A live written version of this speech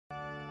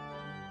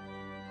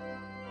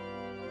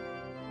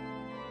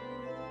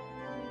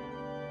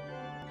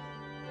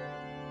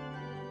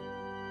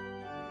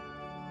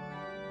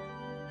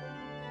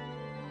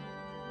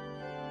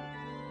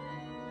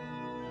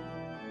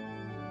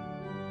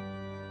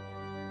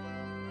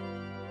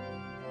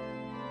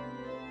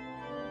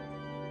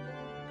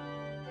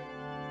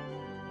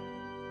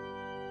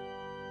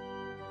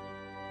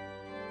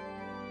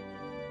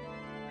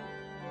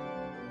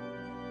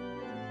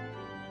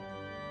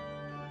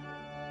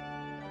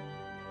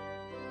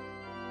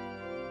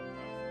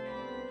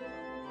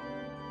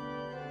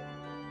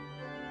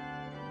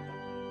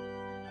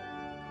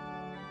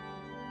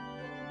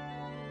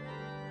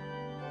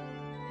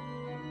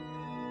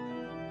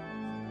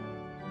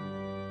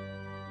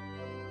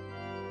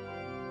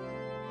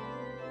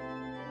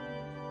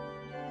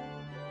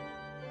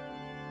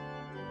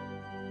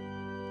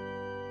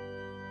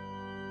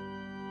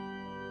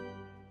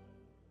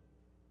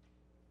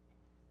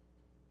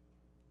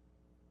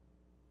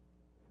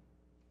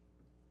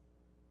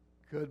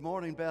Good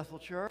morning, Bethel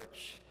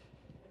Church.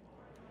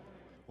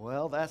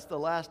 Well, that's the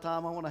last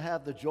time I want to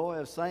have the joy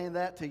of saying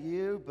that to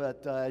you,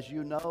 but as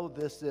you know,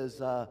 this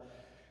is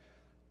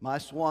my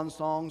swan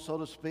song, so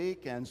to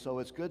speak, and so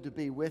it's good to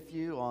be with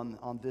you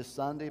on this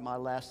Sunday, my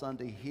last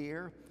Sunday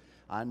here.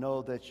 I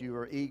know that you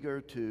are eager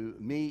to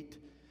meet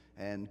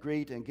and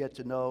greet and get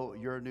to know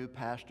your new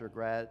pastor,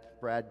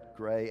 Brad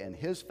Gray, and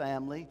his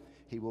family.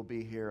 He will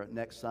be here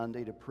next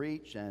Sunday to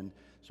preach, and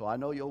so I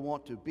know you'll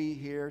want to be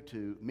here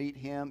to meet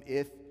him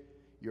if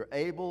you're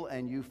able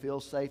and you feel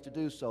safe to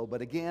do so.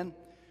 But again,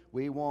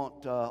 we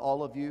want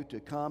all of you to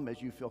come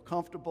as you feel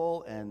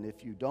comfortable, and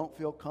if you don't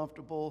feel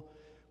comfortable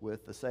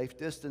with the safe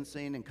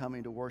distancing and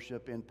coming to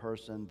worship in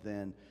person,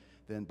 then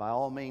by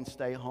all means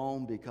stay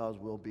home, because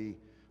we'll be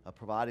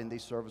providing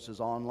these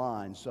services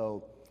online.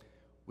 So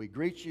we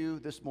greet you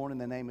this morning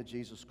in the name of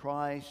Jesus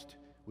Christ.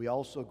 We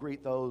also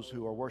greet those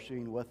who are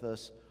worshiping with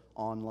us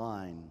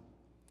online.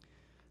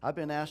 I've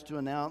been asked to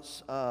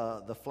announce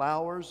the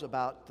flowers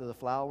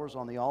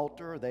on the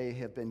altar. They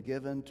have been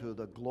given to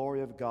the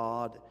glory of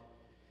God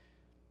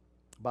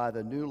by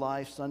the New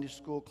Life Sunday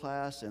School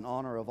class in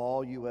honor of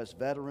all U.S.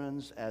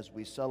 veterans as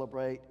we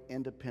celebrate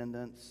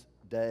Independence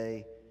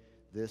Day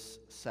this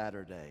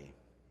Saturday.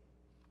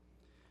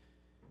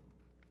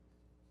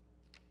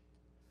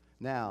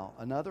 Now,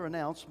 another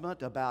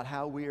announcement about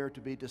how we are to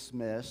be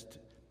dismissed.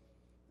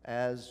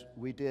 As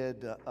we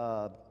did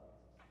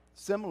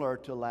similar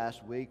to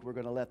last week, we're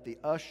going to let the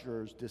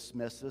ushers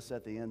dismiss us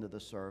at the end of the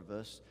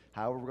service.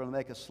 However, we're going to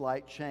make a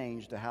slight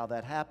change to how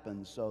that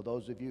happens. So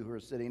those of you who are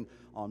sitting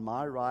on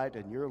my right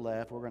and your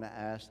left, we're going to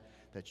ask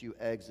that you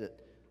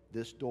exit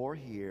this door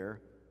here,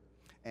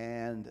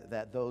 and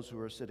that those who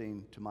are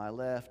sitting to my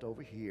left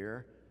over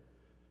here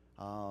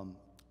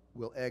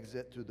will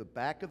exit through the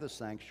back of the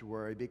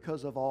sanctuary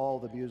because of all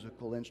the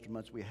musical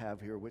instruments we have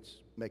here, which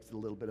makes it a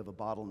little bit of a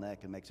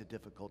bottleneck and makes it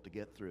difficult to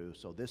get through.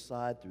 So this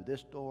side through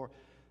this door,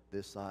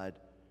 this side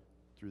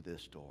through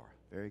this door.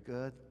 Very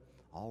good?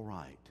 All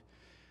right.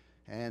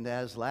 And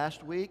as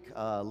last week,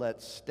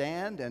 let's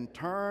stand and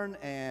turn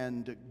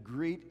and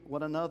greet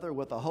one another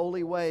with a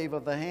holy wave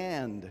of the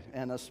hand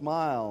and a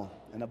smile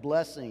and a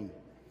blessing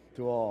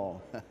to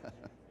all.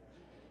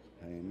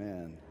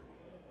 Amen.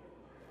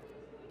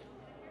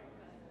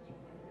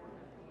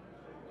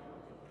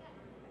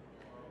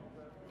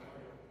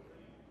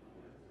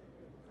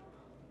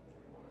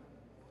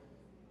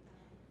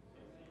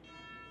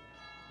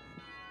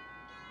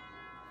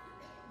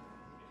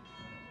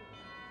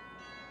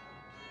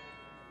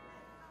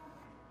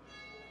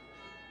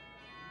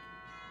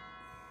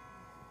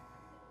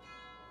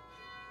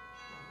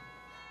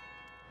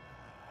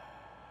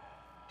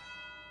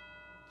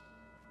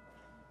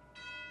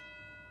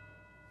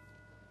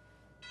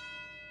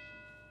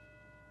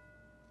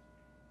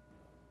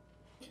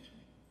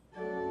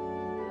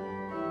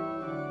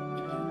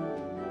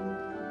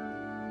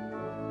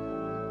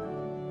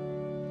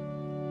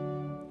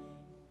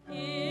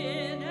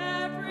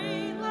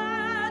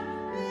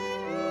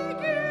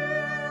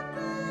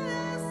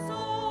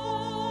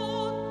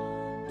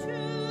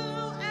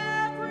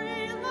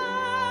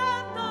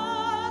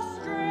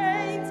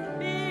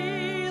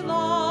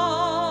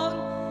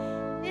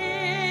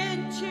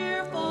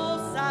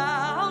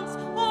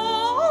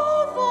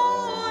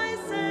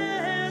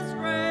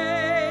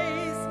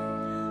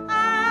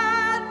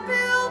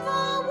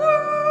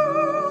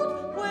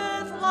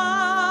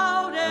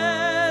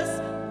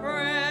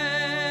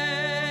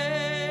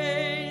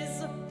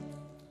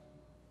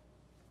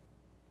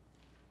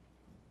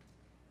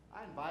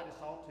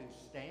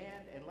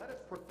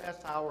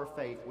 Our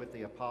faith with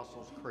the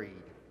Apostles' Creed.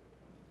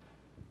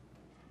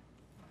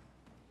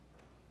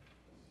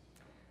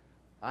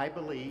 I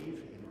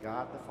believe in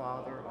God the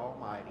Father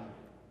Almighty,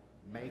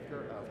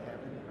 maker of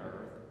heaven and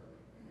earth,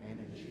 and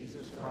in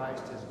Jesus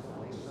Christ, his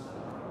only Son,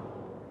 our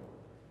Lord,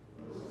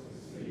 who was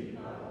conceived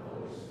by the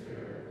Holy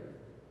Spirit,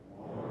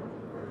 born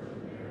of the Virgin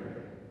Mary,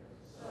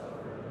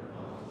 suffered under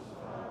Pontius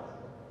Pilate,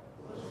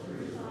 was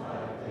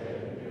crucified,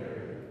 dead, and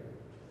buried.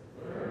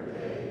 The third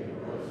day he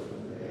rose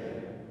from the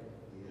dead.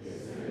 He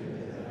ascended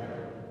into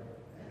heaven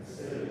and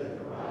sitteth at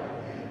the right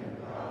hand of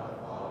God the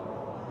Father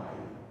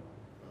Almighty.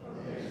 From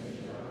thence he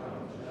shall come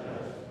to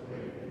judge the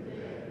quick and the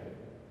dead.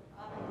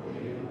 I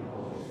believe in the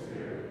Holy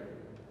Spirit,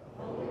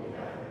 the Holy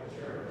Catholic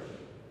Church,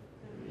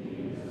 the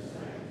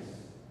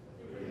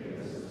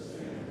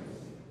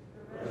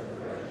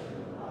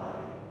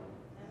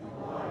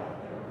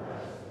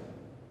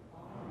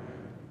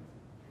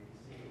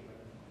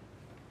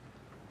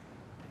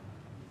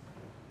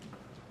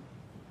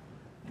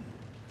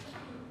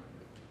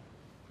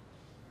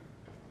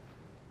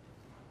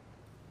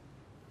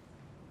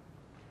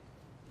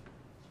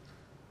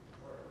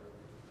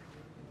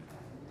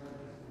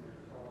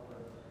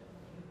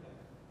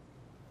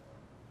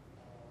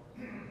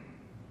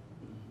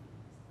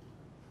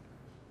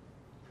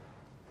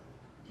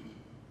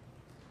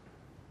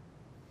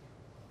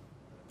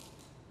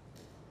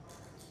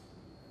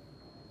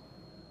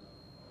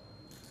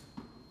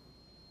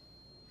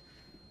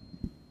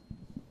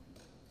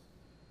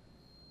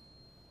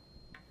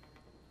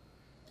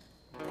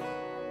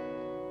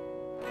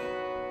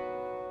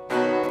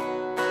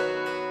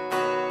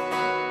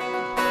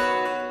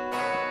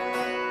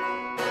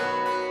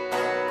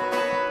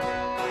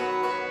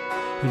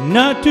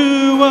Not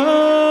to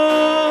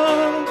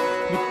us,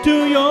 but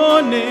to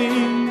your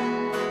name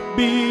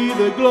be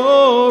the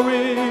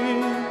glory.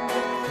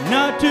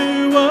 Not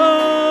to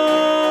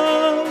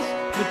us,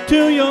 but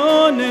to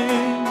your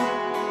name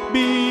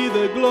be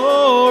the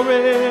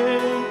glory.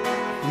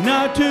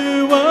 Not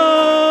to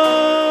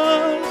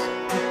us,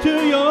 but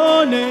to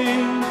your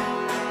name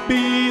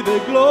be the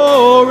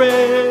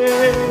glory.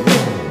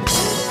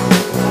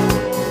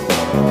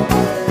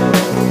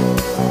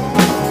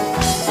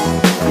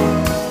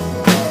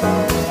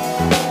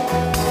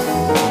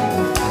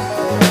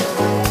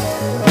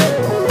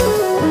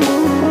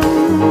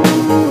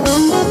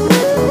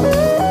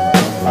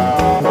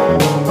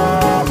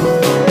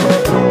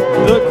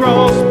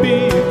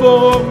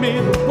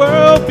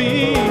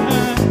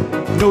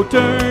 No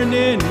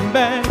turning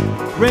back,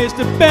 raised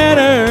a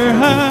banner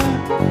high.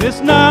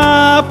 It's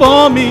not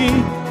for me,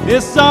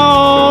 it's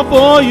all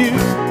for you.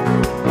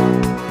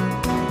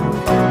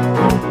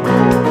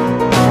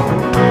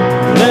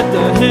 Let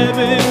the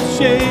heavens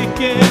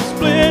shake and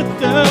split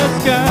the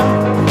sky.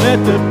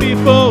 Let the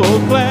people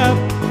clap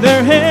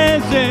their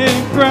hands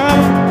and cry.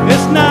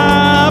 It's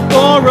not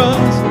for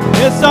us,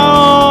 it's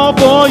all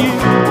for you.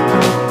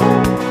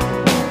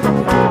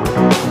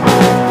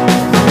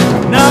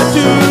 Not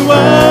to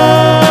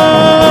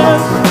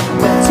us,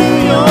 to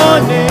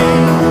your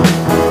name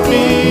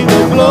be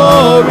the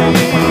glory.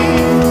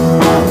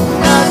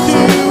 Not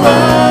to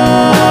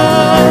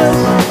us,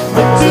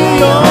 but to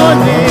your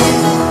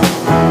name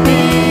be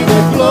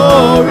the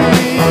glory.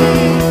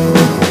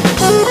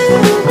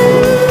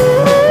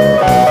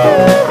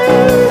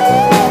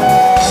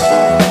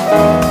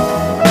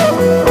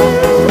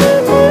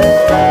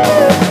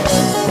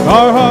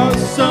 Our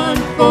hearts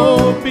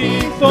unfold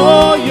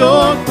before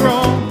your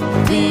throne,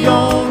 the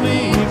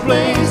only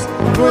place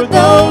for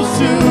those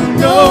who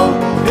know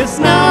it's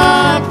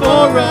not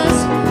for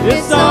us,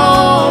 it's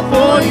all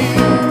for you.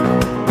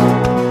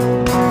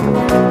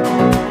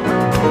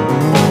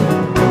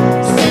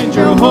 Send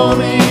your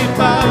holy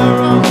fire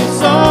on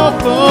this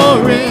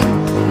offering.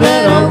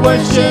 Let our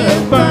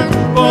worship burn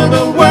for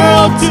the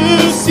world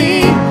to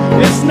see.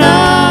 It's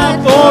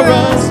not for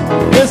us,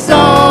 it's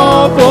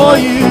all for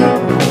you.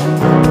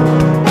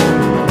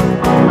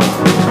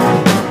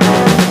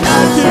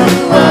 Not to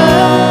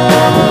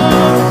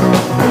us,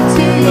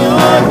 to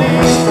your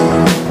name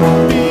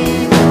be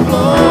the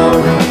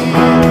glory.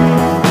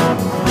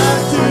 Not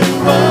to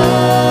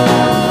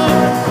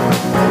us,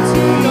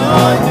 to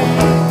your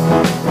name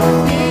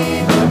be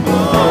the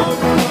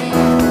glory.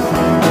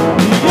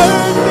 The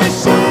earth is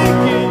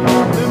shaking,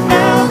 the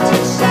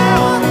mountains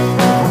shouting.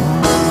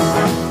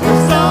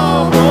 It's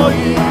all for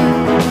you.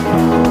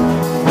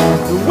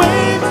 The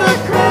waves are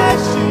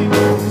crashing,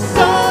 the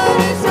sun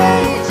is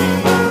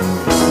raging.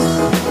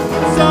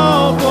 It's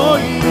all for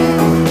you.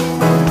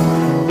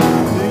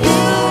 The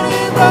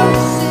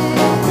universe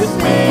is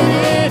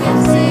waiting and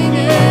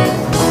singing.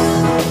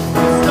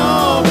 It's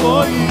all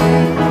for you.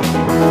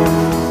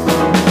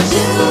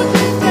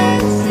 Children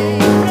dancing,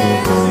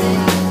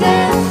 dancing,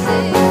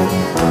 dancing.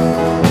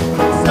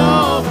 It's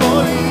all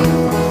for you.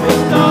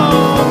 It's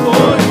all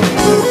for you.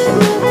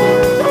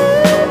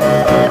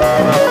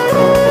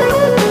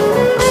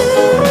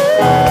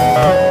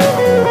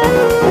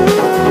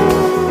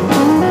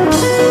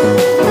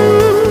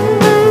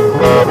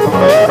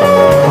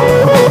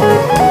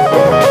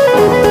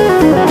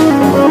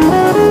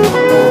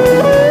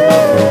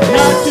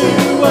 Not to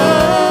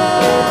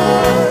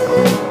us,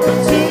 but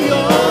to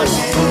your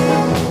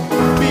name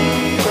be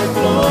the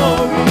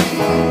glory.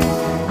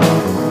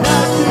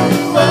 Not to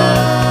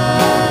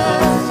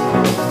us,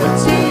 but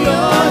to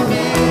your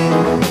name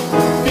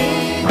be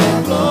the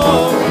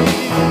glory.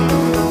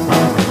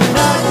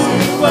 Not to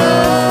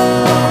us,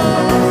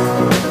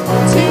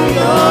 but to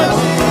your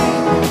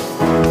name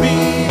be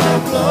the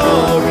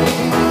glory.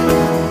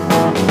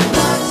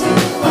 Not to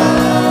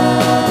us,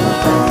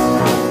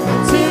 but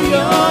to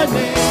your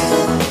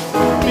name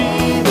be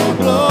the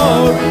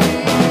glory.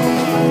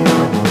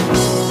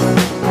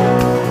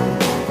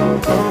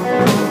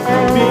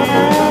 Be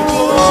the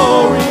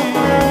glory.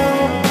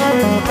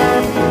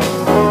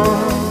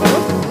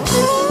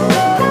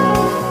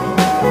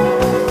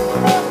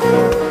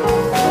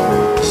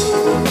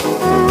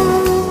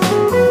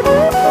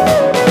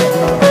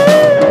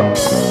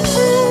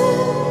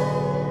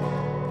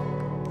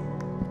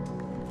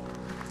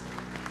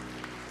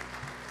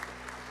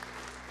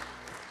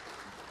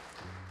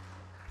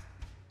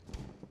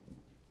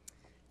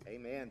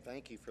 Amen.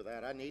 Thank you for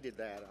that. I needed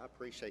that. I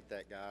appreciate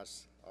that,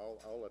 guys.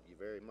 All of you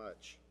very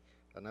much.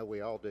 I know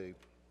we all do.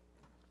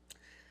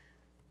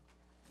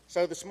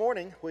 So this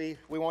morning, we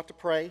want to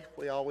pray.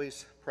 We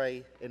always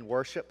pray in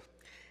worship,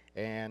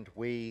 and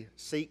we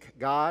seek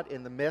God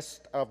in the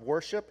midst of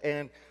worship.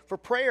 And for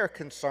prayer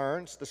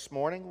concerns this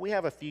morning, we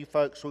have a few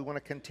folks we want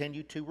to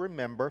continue to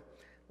remember.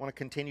 We want to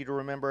continue to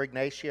remember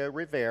Ignacio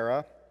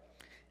Rivera,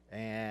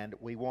 and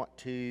we want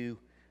to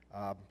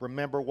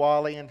remember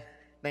Wally and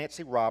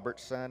Nancy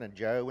Robertson and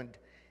Joe and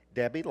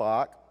Debbie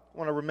Locke. We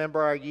want to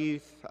remember our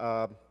youth,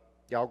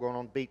 y'all going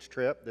on a beach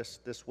trip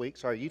this week.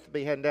 So our youth will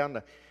be heading down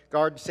to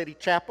Garden City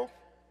Chapel.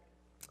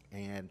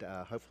 And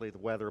hopefully the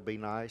weather will be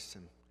nice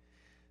and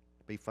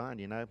be fun,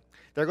 you know.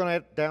 They're going to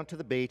head down to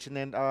the beach. And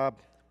then,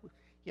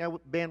 you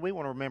know, Ben, we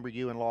want to remember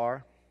you and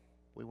Laura.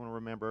 We want to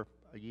remember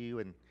you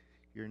and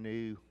your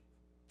new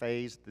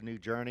phase, the new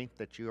journey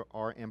that you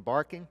are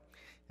embarking.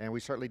 And we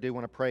certainly do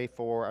want to pray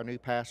for our new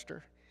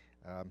pastor,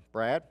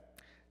 Brad.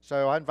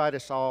 So I invite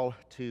us all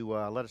to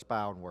let us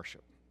bow and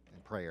worship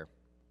in prayer.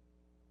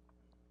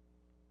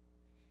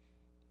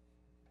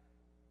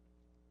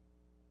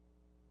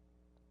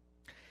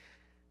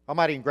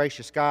 Almighty and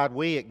gracious God,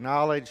 we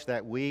acknowledge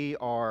that we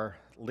are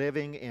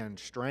living in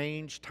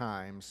strange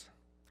times.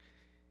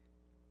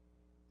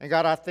 And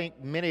God, I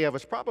think many of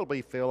us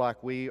probably feel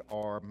like we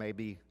are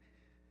maybe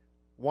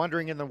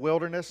wandering in the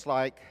wilderness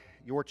like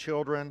your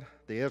children,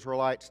 the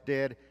Israelites,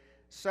 did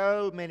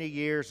so many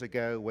years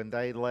ago when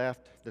they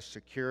left the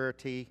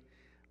security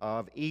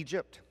of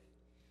Egypt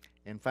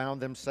and found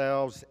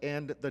themselves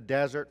in the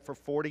desert for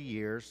 40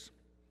 years.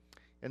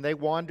 And they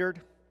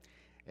wandered.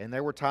 And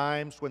there were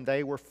times when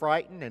they were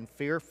frightened and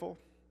fearful.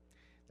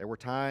 There were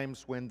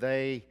times when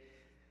they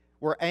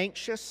were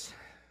anxious,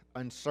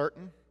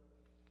 uncertain,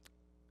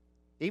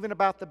 even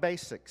about the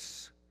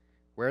basics,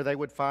 where they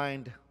would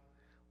find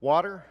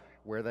water,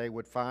 where they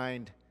would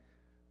find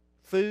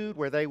food,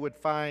 where they would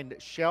find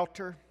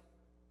shelter.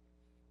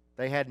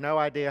 They had no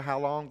idea how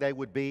long they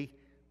would be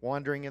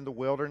wandering in the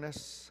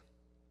wilderness.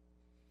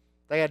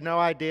 They had no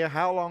idea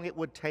how long it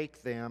would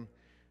take them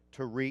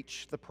to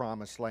reach the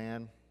promised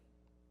land.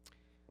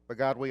 But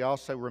God, we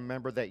also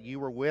remember that you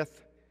were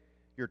with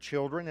your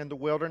children in the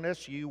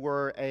wilderness. You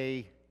were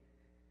a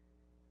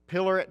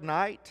pillar at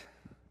night,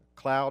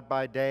 cloud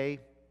by day.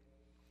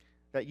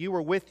 That you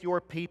were with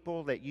your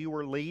people, that you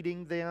were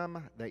leading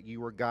them, that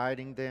you were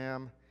guiding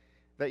them,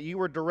 that you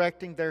were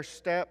directing their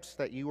steps,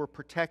 that you were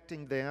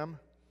protecting them,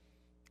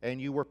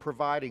 and you were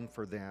providing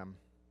for them.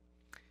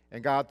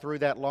 And God, through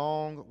that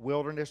long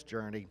wilderness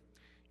journey,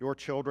 your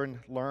children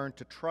learned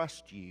to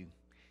trust you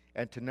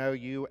and to know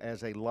you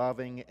as a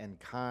loving and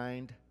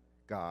kind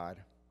God.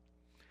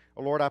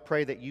 Oh Lord, I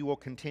pray that you will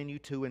continue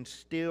to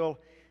instill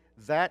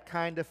that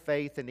kind of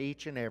faith in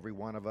each and every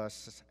one of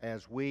us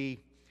as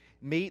we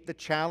meet the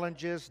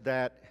challenges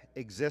that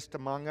exist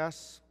among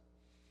us.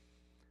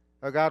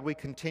 Oh God, we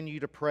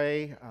continue to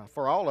pray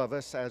for all of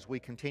us as we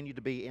continue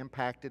to be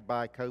impacted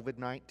by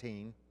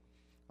COVID-19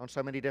 on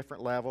so many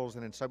different levels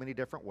and in so many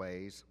different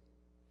ways.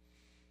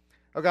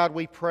 Oh God,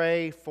 we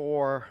pray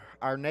for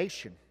our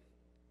nation.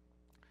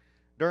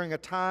 During a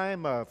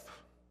time of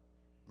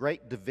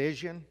great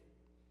division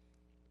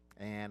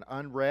and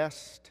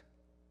unrest,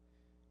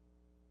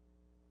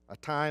 a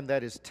time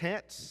that is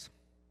tense.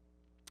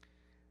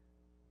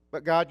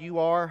 But God, you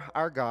are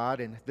our God,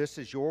 and this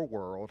is your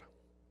world.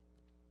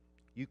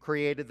 You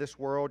created this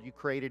world. You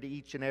created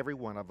each and every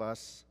one of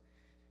us.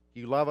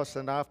 You love us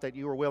enough that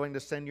you were willing to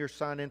send your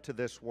Son into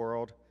this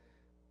world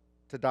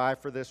to die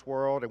for this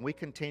world, and we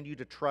continue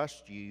to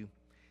trust you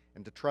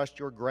and to trust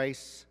your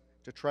grace,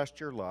 to trust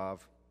your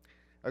love.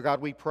 Oh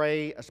God, we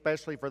pray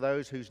especially for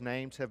those whose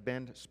names have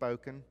been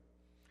spoken.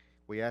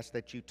 We ask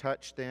that you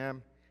touch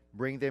them,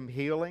 bring them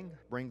healing,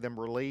 bring them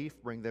relief,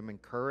 bring them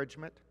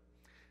encouragement.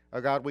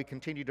 Oh God, we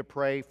continue to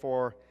pray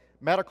for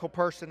medical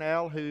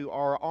personnel who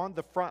are on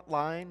the front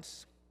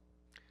lines.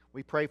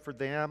 We pray for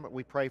them.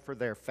 We pray for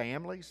their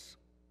families.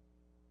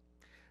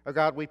 Oh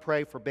God, we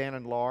pray for Ben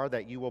and Laura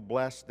that you will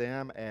bless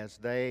them as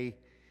they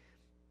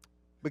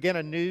begin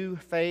a new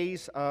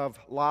phase of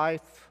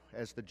life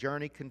as the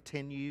journey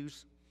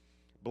continues.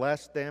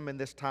 Bless them in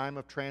this time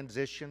of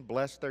transition.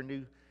 Bless their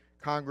new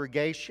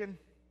congregation.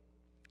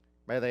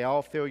 May they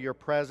all feel your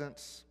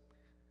presence,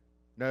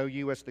 know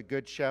you as the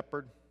Good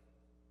Shepherd.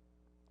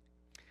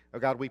 Oh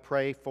God, we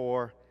pray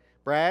for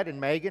Brad and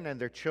Megan and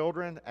their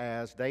children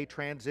as they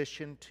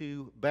transition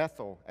to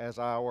Bethel as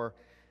our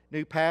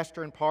new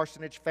pastor and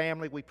parsonage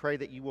family. We pray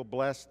that you will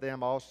bless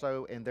them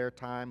also in their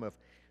time of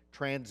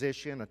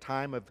transition, a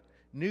time of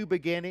new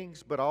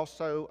beginnings, but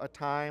also a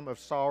time of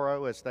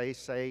sorrow as they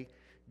say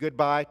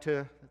goodbye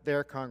to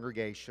their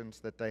congregations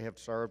that they have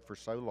served for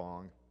so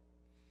long.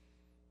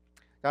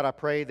 God, I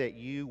pray that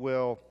you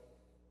will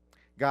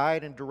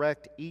guide and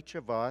direct each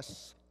of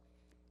us.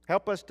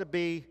 Help us to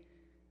be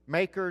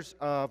makers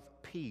of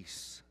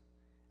peace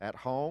at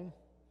home,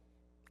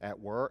 at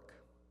work,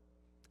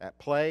 at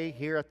play,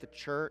 here at the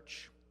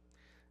church.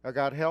 Oh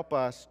God, help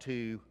us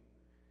to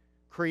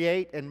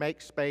create and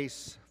make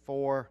space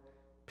for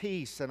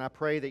peace. And I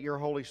pray that your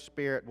Holy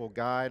Spirit will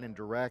guide and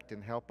direct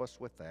and help us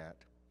with that.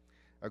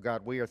 Oh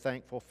God, we are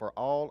thankful for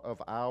all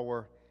of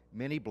our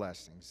many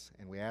blessings,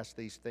 and we ask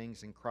these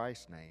things in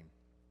Christ's name.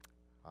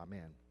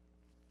 Amen.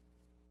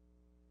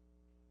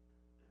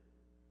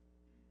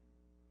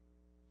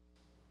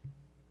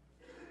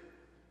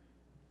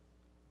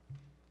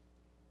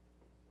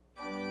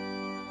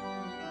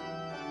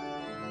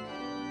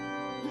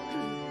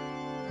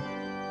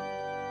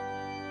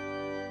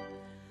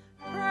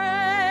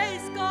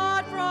 Praise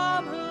God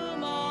from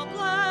whom all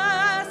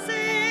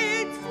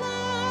blessings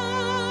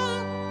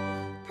flow.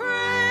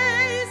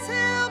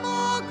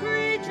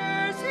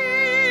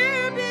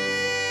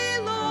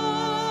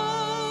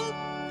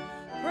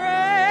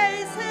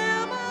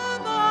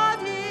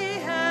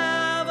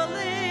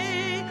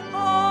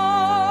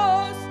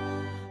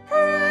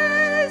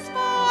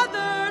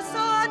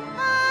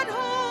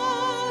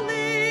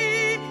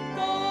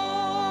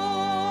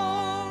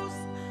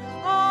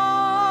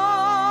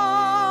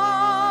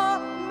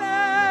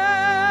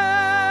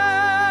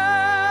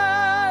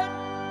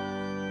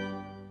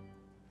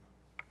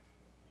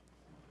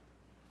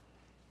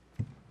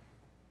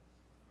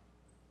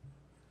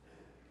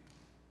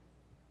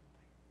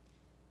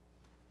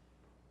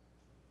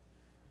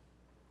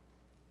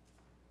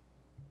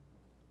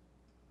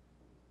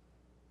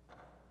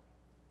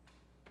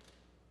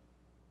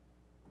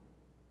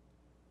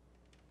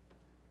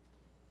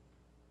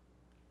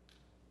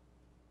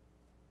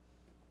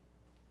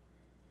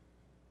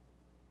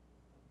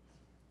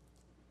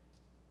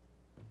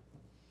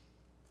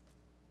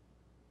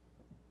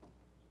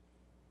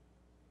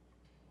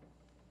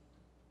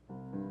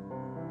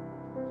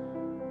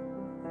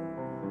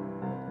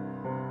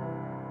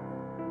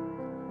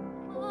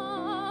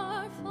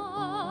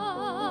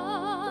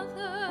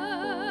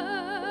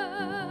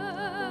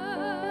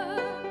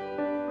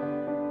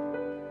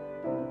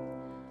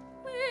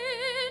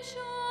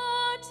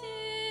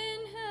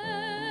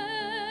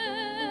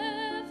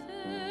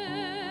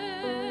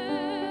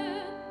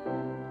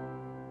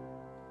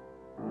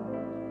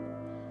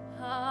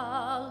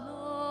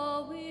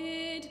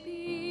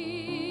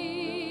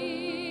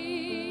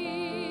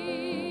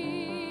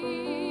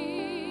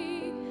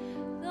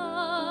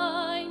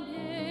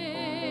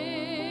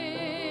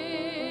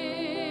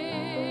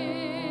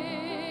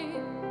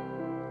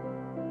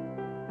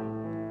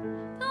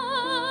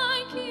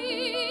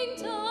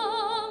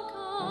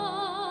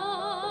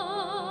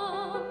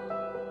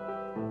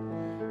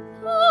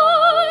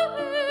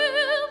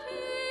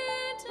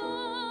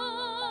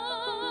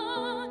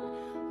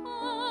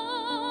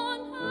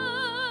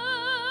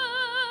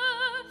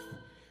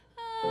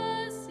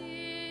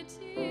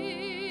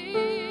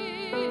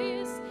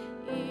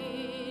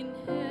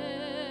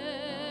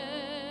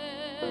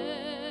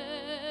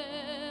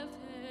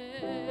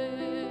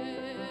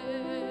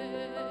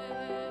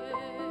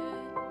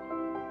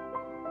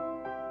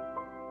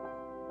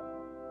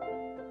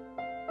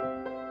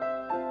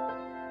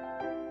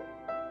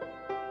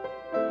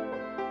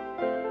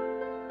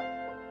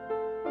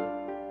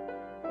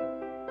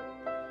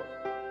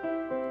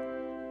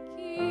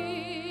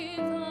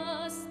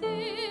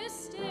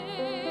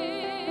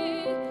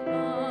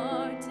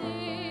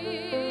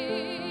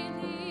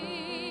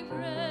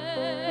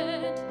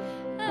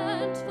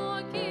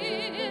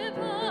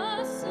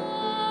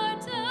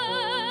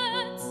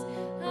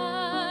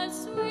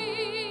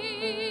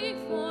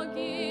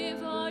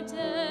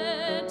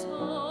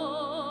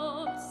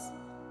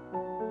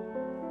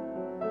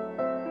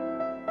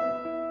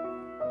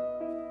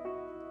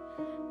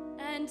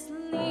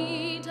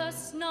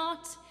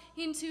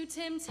 Into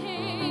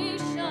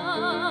temptation,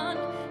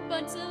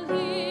 but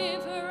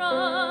deliver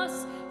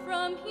us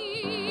from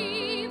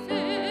evil.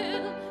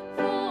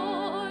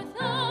 For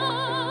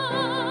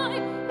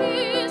thine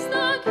is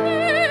the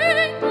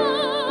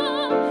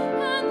kingdom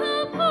and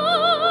the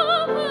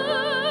power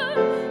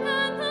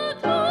and the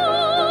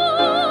glory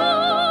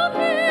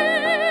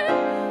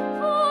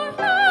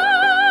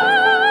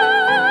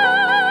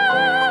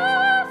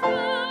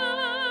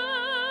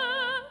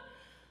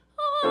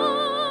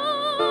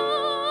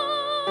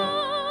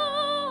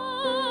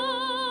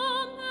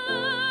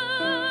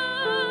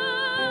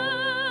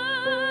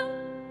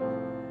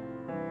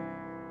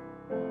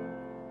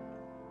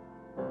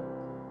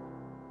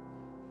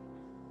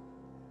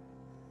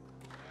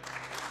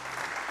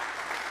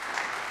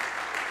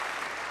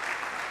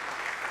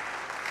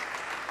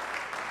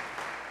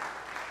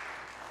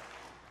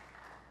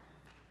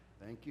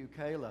Thank you,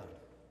 Kayla.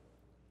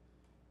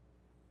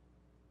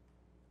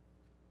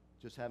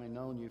 Just having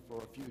known you for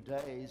a few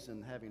days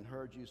and having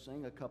heard you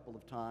sing a couple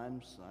of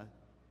times,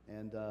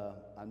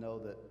 I know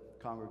that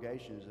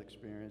congregation has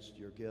experienced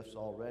your gifts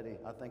already.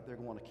 I think they're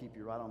going to keep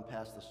you right on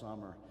past the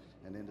summer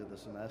and into the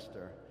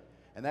semester.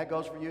 And that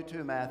goes for you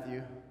too,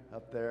 Matthew,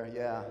 up there.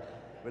 Yeah,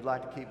 we'd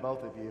like to keep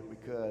both of you if we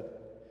could,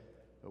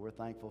 but we're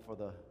thankful for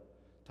the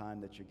time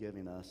that you're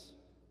giving us.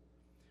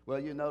 Well,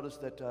 you notice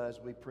that as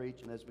we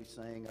preach and as we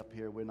sing up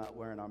here, we're not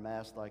wearing our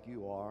masks like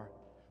you are,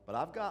 but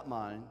I've got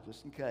mine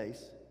just in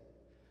case.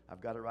 I've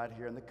got it right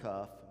here in the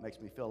cuff. It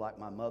makes me feel like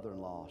my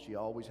mother-in-law. She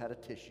always had a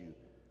tissue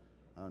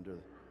under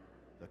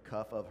the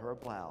cuff of her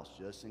blouse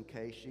just in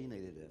case she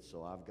needed it.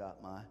 So I've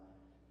got my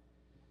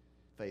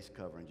face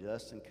covering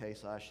just in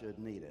case I should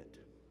need it.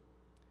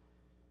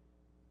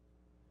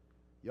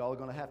 Y'all are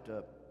going to have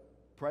to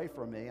pray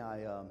for me.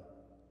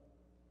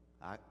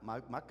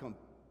 My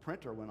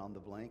printer went on the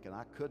blink and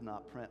I could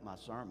not print my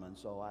sermon,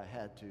 so I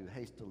had to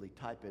hastily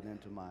type it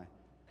into my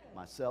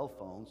cell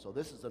phone. So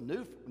this is a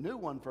new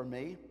one for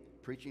me,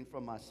 preaching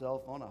from my cell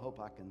phone. I hope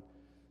I can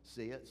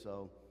see it,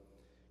 so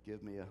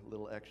give me a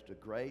little extra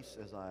grace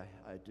as I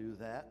do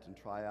that and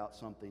try out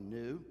something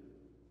new.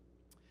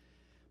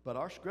 But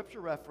our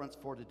scripture reference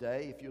for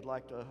today, if you'd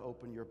like to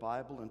open your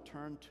Bible and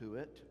turn to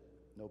it,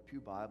 no pew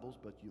Bibles,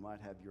 but you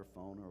might have your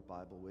phone or a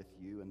Bible with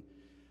you, and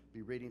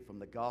be reading from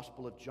the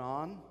Gospel of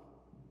John,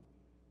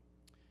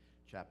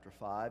 chapter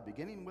 5,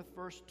 beginning with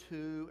verse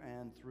 2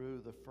 and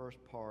through the first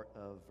part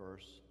of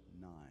verse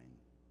 9.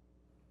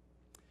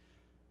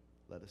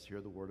 Let us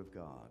hear the word of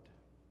God.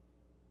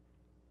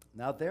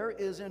 Now there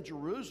is in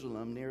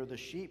Jerusalem near the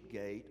sheep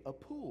gate a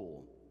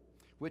pool,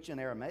 which in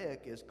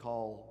Aramaic is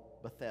called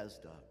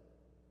Bethesda,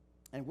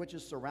 and which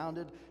is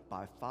surrounded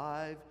by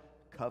 5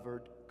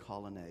 covered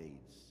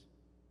colonnades.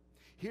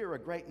 Here a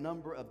great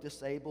number of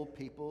disabled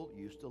people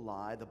used to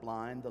lie, the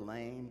blind, the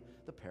lame,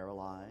 the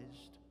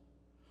paralyzed.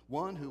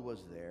 One who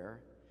was there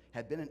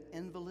had been an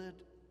invalid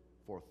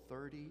for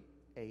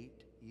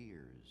 38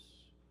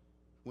 years.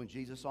 When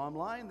Jesus saw him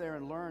lying there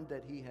and learned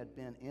that he had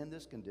been in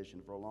this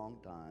condition for a long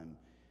time,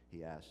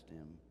 he asked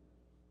him,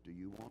 "Do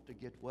you want to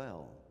get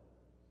well?"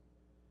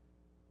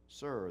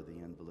 "Sir," the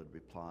invalid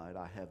replied,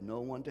 "I have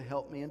no one to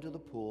help me into the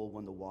pool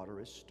when the water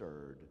is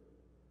stirred.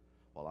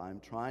 While I'm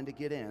trying to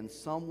get in,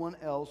 someone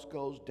else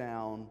goes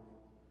down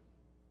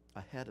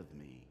ahead of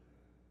me."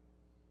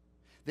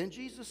 Then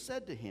Jesus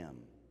said to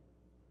him,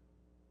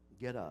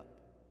 "Get up,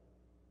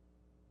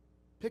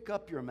 pick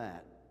up your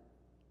mat,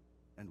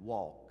 and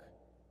walk."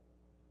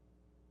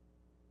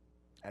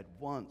 At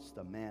once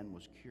the man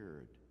was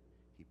cured.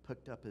 He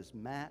picked up his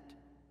mat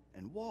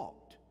and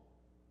walked.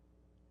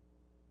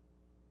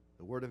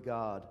 The word of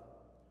God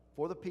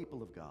for the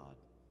people of God.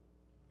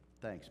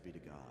 Thanks be to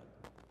God.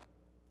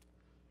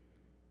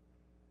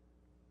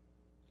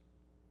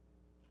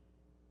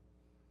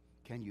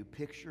 Can you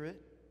picture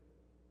it?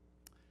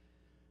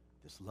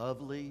 This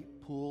lovely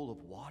pool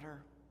of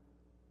water,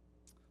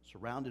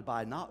 surrounded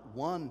by not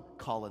one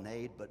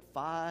colonnade, but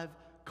 5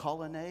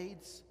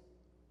 colonnades,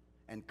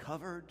 and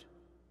covered.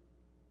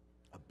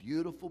 A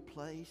beautiful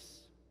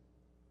place.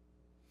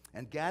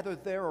 And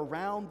gathered there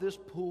around this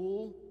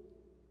pool,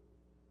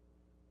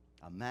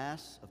 a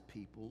mass of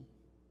people,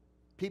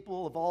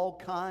 people of all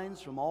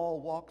kinds from all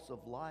walks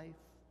of life.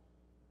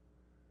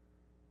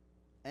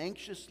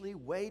 anxiously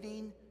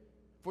waiting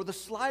for the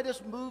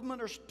slightest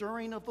movement or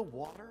stirring of the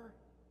water,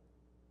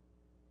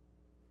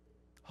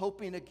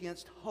 hoping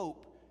against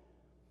hope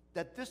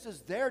that this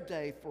is their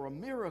day for a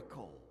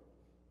miracle.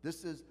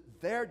 This is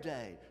their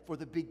day for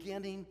the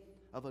beginning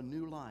of a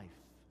new life.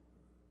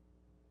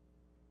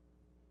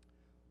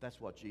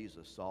 That's what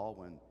Jesus saw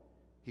when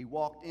he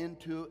walked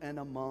into and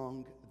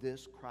among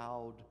this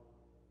crowd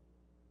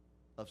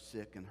of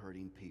sick and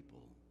hurting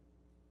people.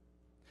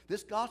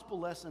 This gospel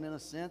lesson, in a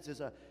sense,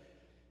 is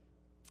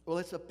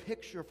it's a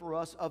picture for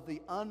us of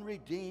the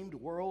unredeemed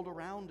world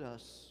around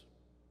us.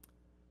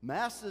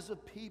 Masses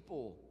of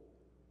people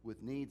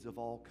with needs of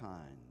all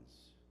kinds.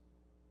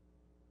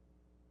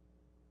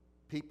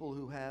 People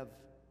who have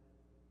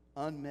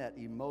unmet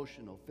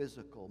emotional,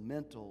 physical,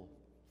 mental,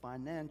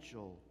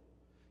 financial,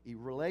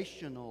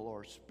 relational,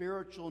 or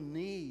spiritual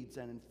needs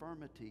and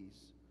infirmities.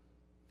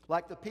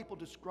 Like the people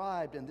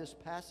described in this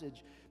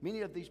passage,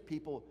 many of these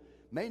people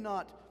may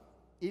not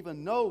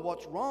even know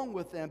what's wrong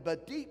with them,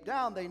 but deep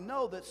down they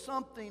know that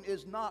something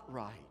is not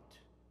right.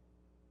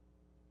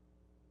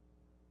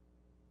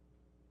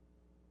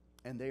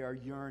 And they are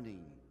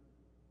yearning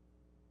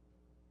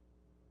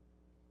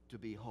to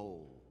be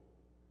whole,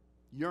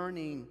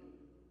 yearning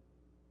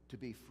to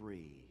be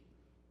free,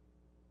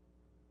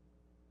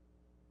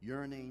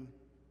 yearning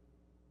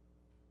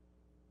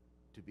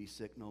to be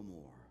sick no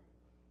more,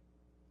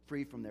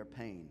 free from their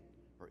pain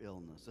or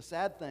illness. The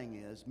sad thing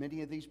is,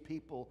 many of these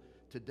people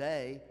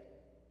today,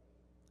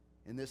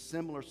 in this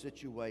similar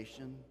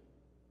situation,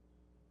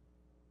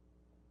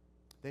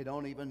 they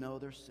don't even know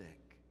they're sick.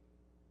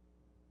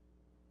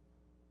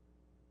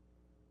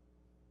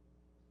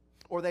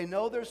 Or they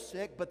know they're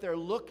sick, but they're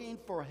looking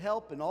for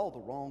help in all the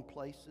wrong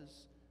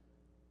places.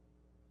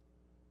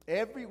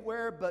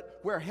 Everywhere but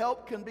where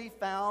help can be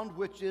found,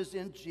 which is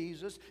in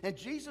Jesus. And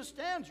Jesus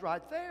stands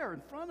right there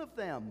in front of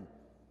them.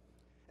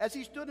 As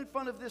he stood in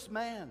front of this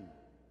man,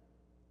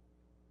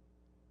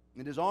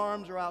 and his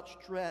arms are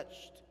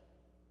outstretched,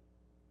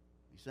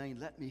 he's saying,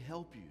 "Let me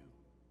help you.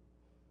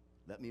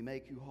 Let me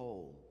make you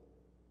whole."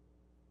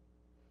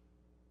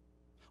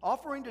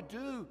 Offering to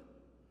do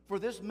for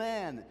this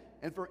man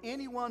and for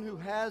anyone who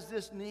has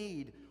this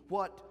need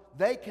what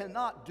they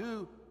cannot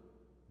do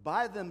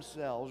by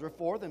themselves or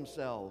for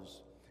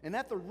themselves. And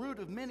at the root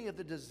of many of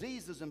the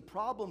diseases and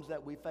problems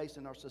that we face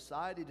in our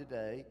society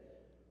today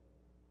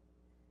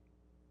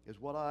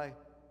is what I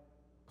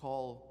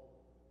call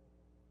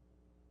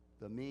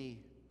the me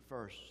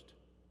first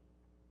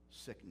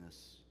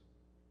sickness.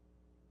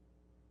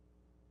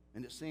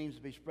 And it seems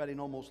to be spreading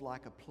almost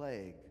like a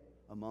plague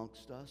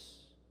amongst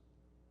us.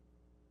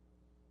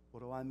 What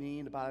do I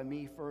mean by a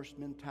me first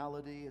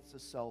mentality? It's a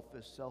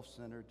selfish,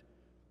 self-centered,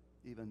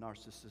 even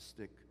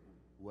narcissistic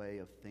way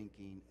of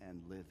thinking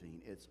and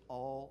living. It's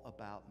all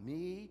about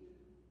me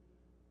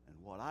and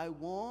what I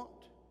want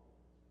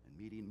and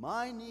meeting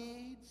my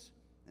needs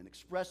and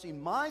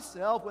expressing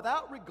myself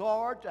without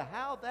regard to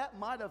how that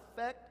might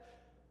affect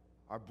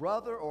our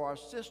brother or our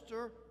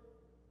sister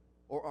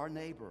or our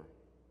neighbor.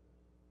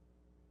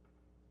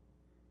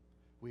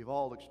 We've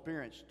all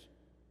experienced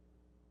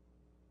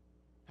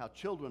how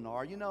children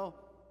are. You know,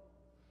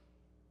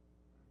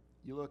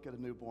 you look at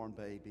a newborn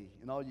baby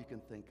and all you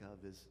can think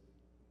of is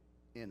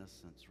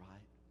innocence, right?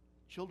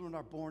 Children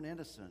are born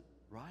innocent,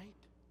 right?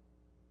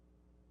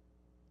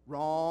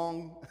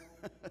 Wrong.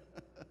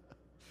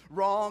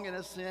 Wrong in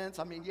a sense.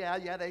 I mean,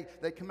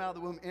 they come out of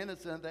the womb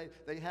innocent.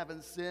 They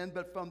haven't sinned,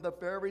 but from the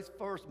very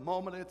first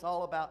moment, it's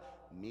all about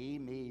me,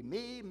 me,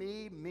 me,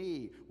 me,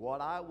 me.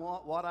 What I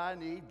want, what I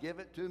need, give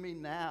it to me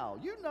now.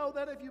 You know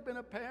that if you've been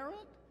a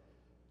parent.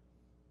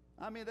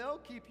 I mean, they'll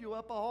keep you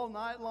up all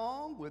night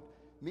long with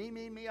me,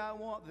 me, me, I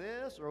want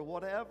this or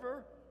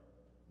whatever.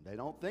 They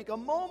don't think a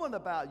moment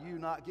about you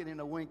not getting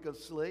a wink of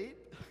sleep.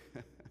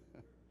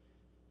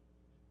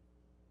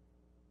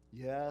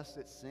 Yes,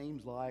 it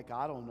seems like,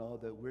 I don't know,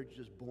 that we're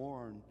just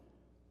born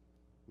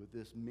with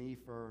this me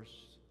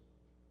first,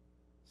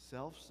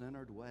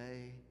 self-centered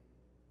way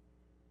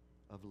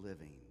of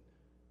living.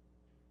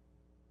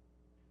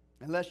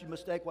 Unless you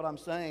mistake what I'm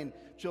saying,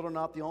 children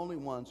are not the only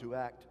ones who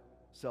act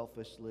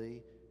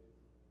selfishly.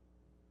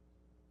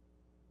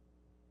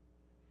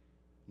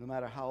 No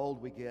matter how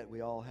old we get, we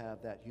all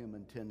have that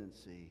human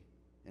tendency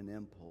and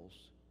impulse.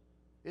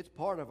 It's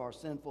part of our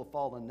sinful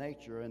fallen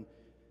nature, and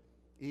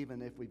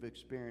even if we've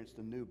experienced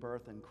a new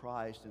birth in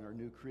Christ and are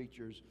new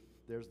creatures,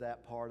 there's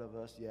that part of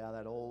us,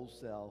 that old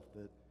self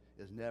that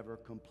is never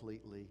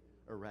completely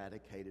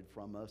eradicated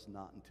from us,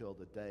 not until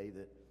the day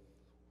that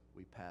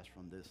we pass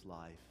from this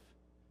life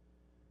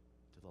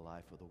to the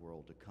life of the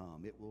world to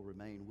come. It will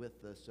remain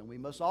with us, and we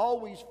must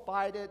always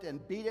fight it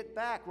and beat it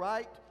back,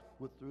 right?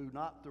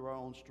 Not through our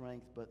own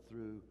strength, but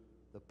through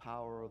the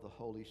power of the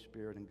Holy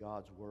Spirit and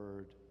God's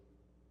Word.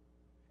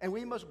 And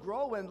we must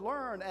grow and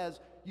learn,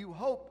 as you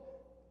hope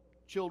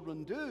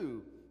children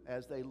do,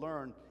 as they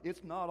learn.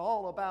 It's not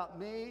all about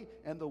me,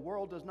 and the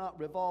world does not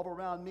revolve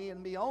around me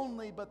and me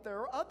only, but there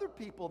are other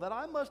people that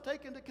I must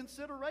take into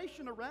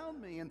consideration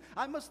around me, and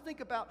I must think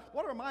about,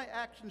 what are my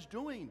actions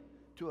doing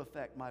to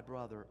affect my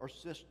brother or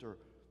sister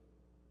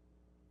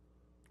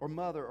or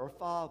mother or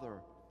father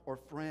or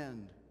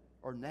friend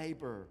or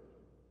neighbor.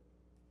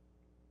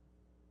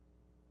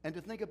 And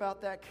to think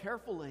about that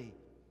carefully,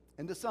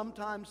 and to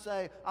sometimes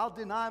say, I'll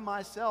deny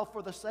myself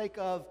for the sake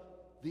of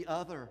the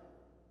other.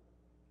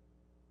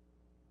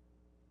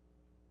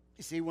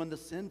 You see, when the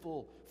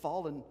sinful,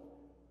 fallen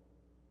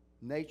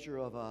nature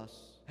of us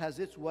has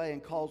its way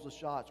and calls the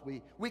shots,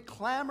 we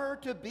clamor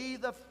to be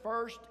the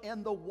first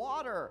in the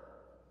water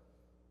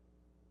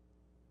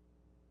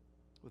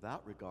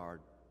without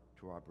regard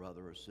to our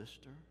brother or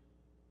sister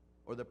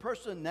or the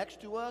person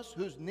next to us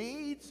whose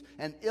needs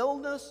and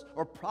illness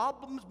or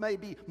problems may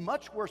be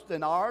much worse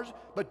than ours.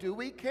 But do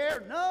we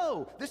care?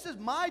 No. This is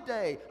my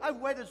day. I've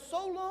waited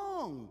so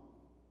long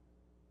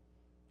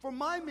for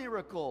my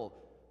miracle,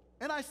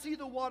 and I see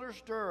the water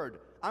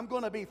stirred. I'm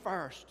going to be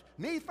first.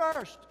 Me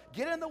first.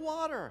 Get in the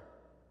water.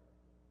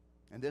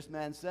 And this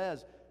man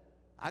says,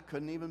 I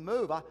couldn't even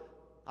move.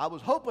 I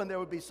was hoping there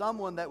would be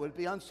someone that would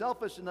be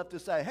unselfish enough to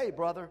say, hey,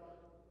 brother,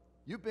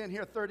 you've been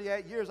here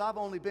 38 years. I've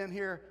only been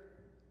here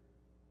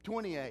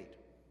 28.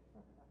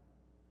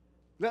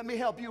 Let me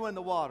help you in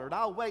the water, and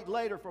I'll wait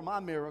later for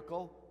my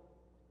miracle.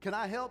 Can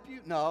I help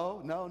you?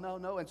 No.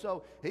 And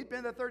so he'd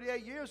been there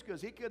 38 years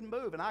because he couldn't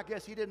move, and I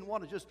guess he didn't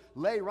want to just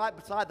lay right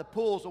beside the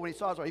pool so when he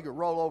saw it, he could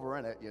roll over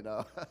in it, you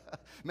know.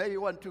 Maybe he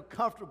wasn't too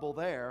comfortable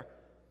there,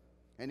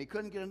 and he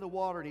couldn't get in the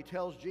water, and he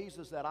tells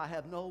Jesus that I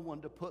have no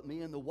one to put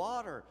me in the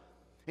water.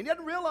 And he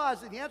doesn't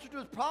realize that the answer to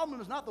his problem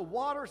is not the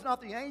water, it's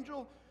not the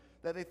angel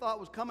that they thought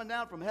was coming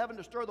down from heaven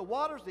to stir the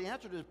waters. The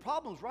answer to his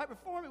problem was right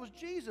before him. It was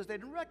Jesus.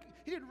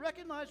 He didn't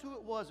recognize who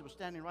it was that was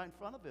standing right in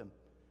front of him.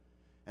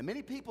 And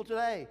many people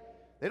today,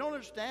 they don't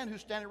understand who's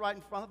standing right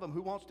in front of them,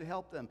 who wants to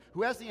help them,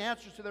 who has the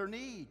answers to their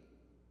need.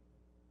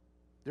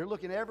 They're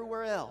looking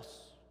everywhere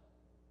else.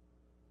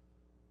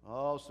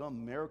 Oh,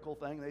 some miracle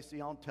thing they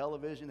see on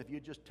television. If you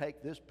just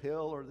take this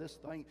pill or this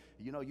thing,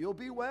 you know, you'll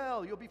be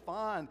well, you'll be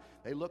fine.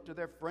 They look to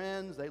their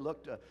friends. They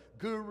look to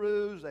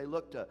gurus. They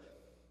look to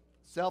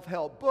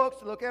self-help books,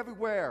 they look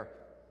everywhere.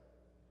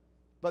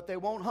 But they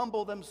won't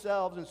humble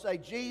themselves and say,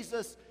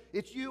 Jesus,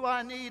 it's you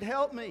I need,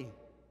 help me.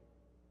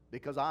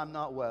 Because I'm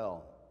not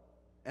well.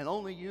 And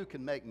only you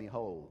can make me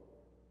whole.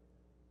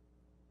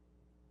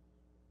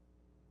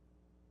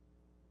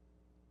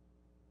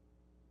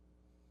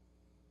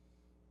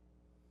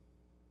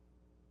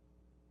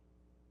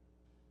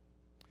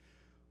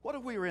 What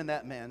if we were in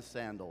that man's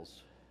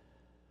sandals?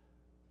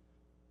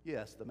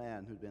 Yes, the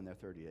man who'd been there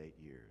 38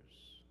 years.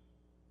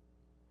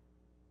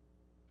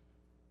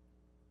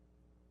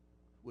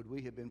 Would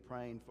we have been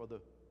praying for the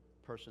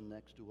person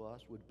next to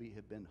us? Would we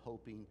have been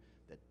hoping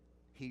that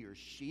he or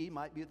she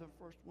might be the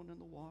first one in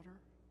the water?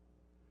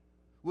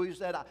 Would you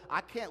said, I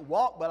can't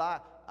walk, but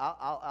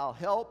I'll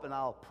help and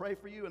I'll pray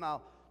for you and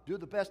I'll do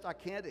the best I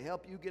can to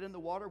help you get in the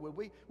water? Would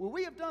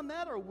we have done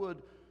that, or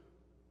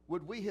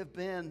would we have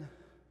been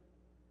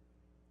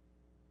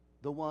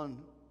the one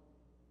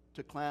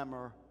to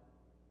clamor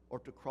or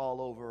to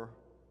crawl over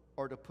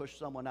or to push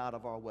someone out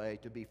of our way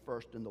to be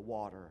first in the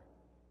water?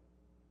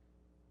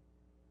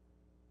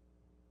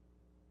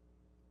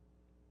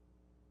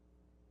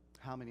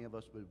 How many of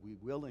us would we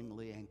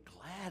willingly and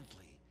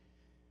gladly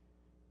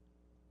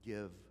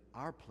give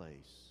our place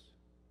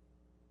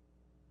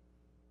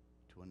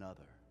to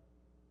another?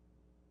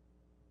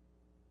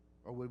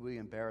 Or would we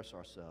embarrass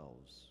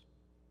ourselves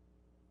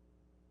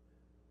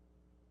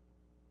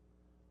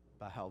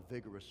by how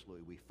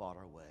vigorously we fought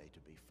our way to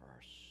be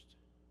first?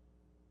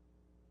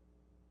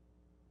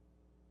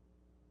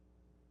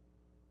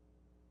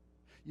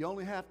 You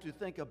only have to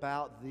think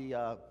about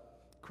the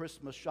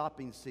Christmas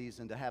shopping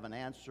season to have an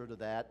answer to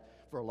that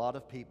for a lot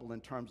of people in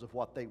terms of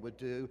what they would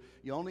do.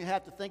 You only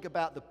have to think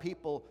about the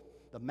people,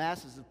 the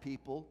masses of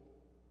people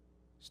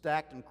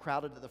stacked and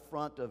crowded at the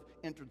front of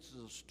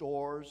entrances of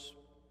stores,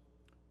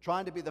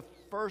 trying to be the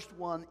first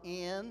one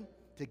in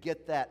to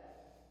get that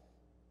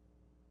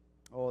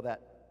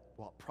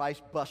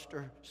price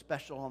buster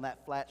special on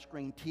that flat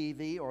screen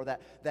TV, or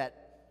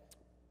that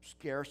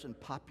scarce and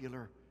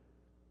popular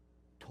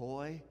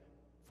toy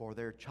for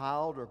their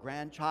child or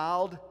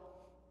grandchild.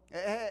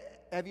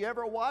 Have you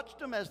ever watched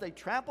them as they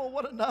trample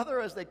one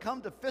another, as they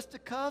come to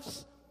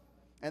fisticuffs,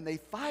 and they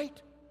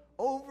fight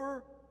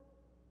over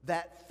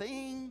that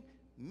thing?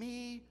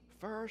 Me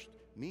first,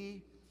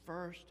 me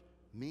first,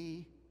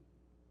 me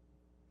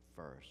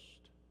first.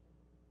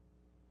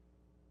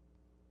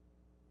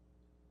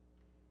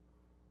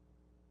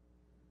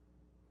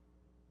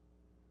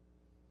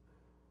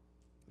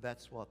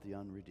 That's what the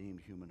unredeemed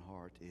human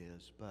heart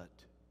is, but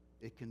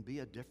it can be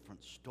a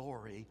different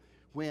story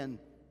when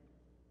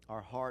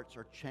our hearts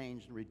are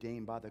changed and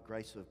redeemed by the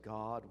grace of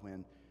God,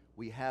 when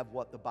we have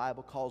what the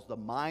Bible calls the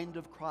mind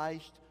of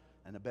Christ,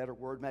 and a better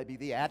word may be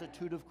the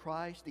attitude of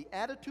Christ. The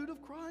attitude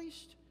of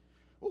Christ?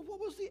 Well,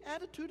 what was the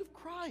attitude of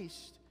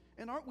Christ?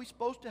 And aren't we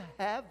supposed to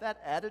have that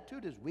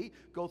attitude as we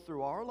go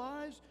through our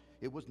lives?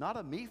 It was not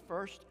a me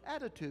first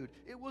attitude.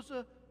 It was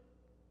a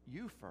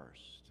you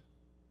first.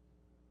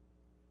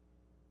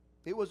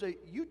 It was a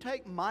you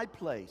take my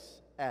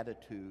place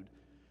attitude.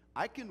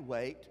 I can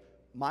wait.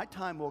 My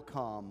time will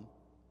come.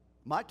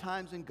 My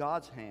time's in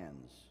God's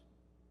hands.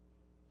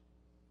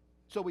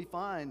 So we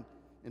find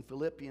in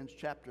Philippians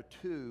chapter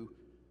 2,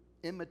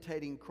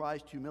 imitating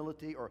Christ's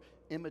humility or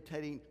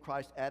imitating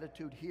Christ's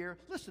attitude here.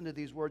 Listen to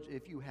these words.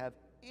 If you have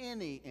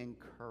any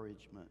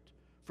encouragement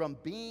from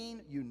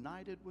being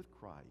united with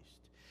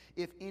Christ,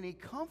 if any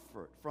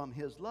comfort from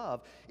His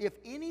love, if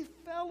any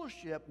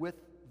fellowship with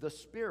the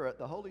Spirit,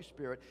 the Holy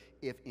Spirit,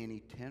 if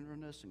any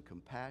tenderness and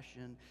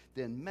compassion,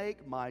 then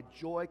make my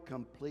joy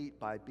complete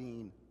by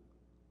being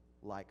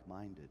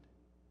like-minded,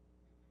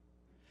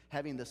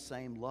 having the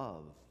same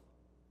love,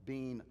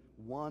 being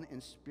one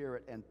in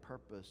spirit and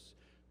purpose.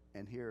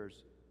 And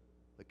here's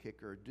the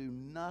kicker: do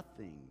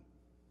nothing.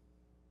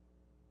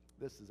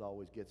 This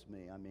always gets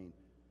me. I mean,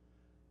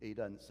 he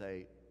doesn't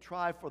say,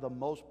 try for the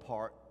most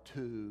part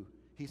to.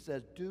 He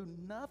says, do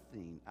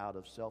nothing out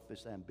of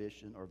selfish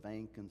ambition or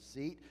vain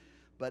conceit,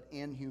 but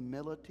in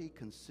humility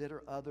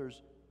consider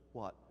others,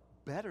 what?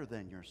 Better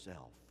than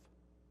yourself.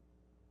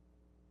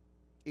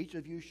 Each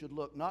of you should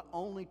look not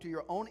only to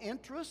your own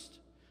interest,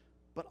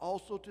 but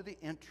also to the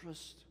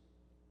interest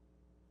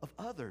of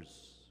others.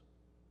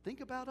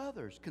 Think about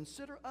others.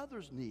 Consider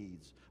others'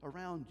 needs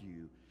around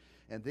you.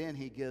 And then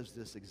he gives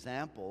this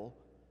example,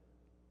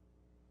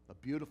 a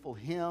beautiful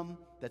hymn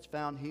that's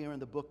found here in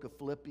the book of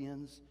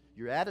Philippians.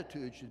 Your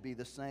attitude should be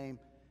the same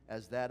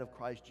as that of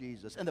Christ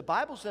Jesus. And the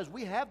Bible says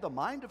we have the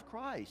mind of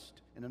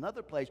Christ. In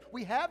another place,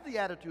 we have the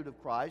attitude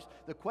of Christ.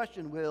 The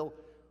question will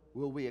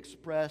we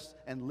express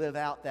and live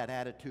out that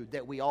attitude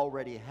that we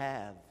already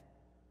have?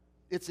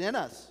 It's in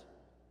us.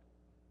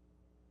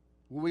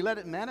 Will we let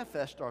it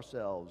manifest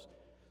ourselves?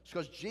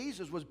 Because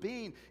Jesus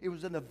it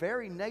was in the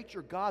very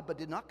nature God, but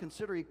did not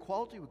consider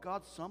equality with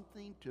God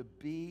something to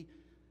be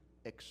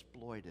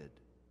exploited.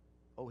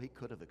 Oh, he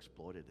could have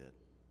exploited it.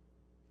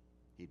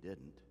 He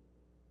didn't.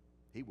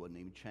 He wouldn't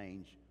even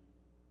change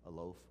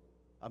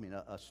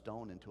a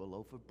stone into a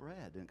loaf of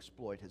bread and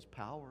exploit his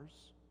powers.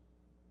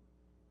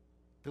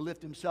 To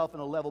lift himself in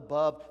a level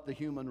above the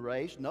human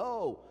race.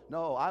 No,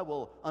 I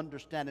will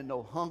understand and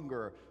know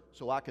hunger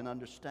so I can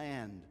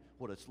understand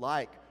what it's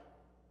like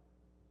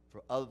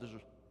for others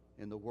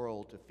in the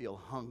world to feel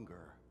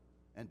hunger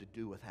and to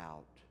do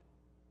without.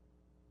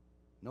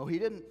 No, he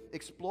didn't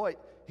exploit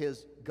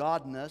his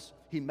godness.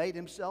 He made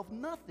himself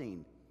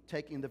nothing,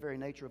 taking the very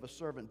nature of a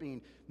servant,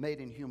 being made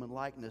in human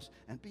likeness,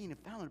 and being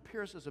found in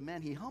appearance as a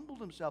man, he humbled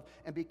himself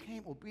and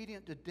became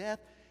obedient to death,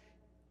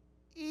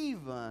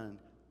 even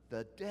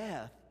the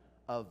death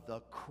of the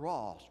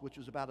cross, which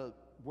was about the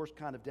worst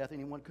kind of death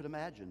anyone could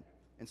imagine,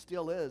 and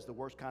still is the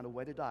worst kind of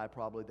way to die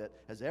probably that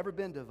has ever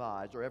been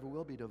devised or ever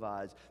will be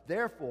devised.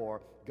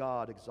 Therefore,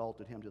 God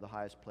exalted him to the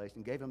highest place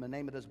and gave him a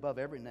name that is above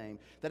every name,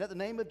 that at the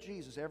name of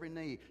Jesus every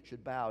knee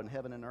should bow in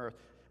heaven and earth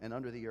and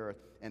under the earth,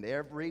 and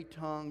every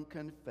tongue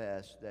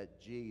confess that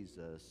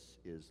Jesus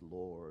is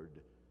Lord,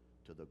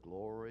 to the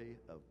glory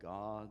of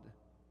God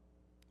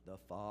the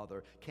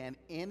Father. Can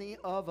any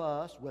of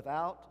us,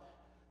 without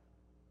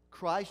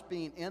Christ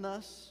being in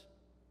us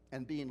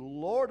and being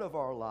Lord of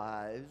our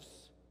lives,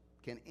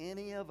 can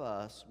any of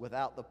us,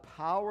 without the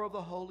power of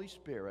the Holy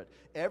Spirit,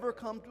 ever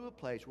come to a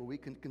place where we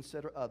can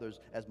consider others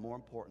as more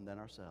important than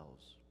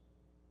ourselves?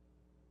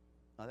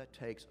 Now that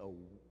takes a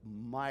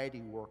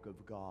mighty work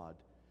of God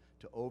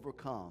to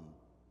overcome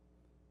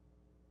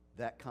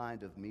that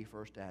kind of me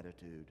first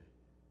attitude.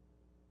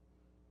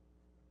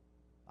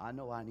 I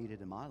know I need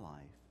it in my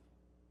life.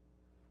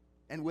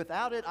 And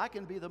without it, I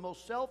can be the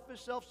most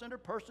selfish,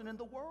 self-centered person in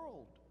the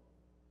world.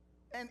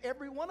 And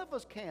every one of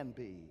us can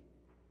be,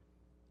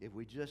 if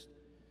we just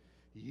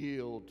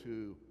yield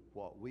to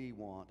what we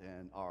want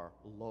and our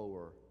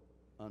lower,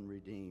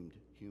 unredeemed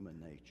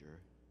human nature.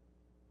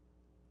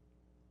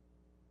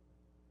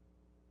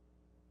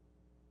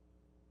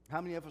 How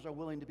many of us are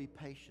willing to be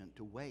patient,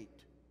 to wait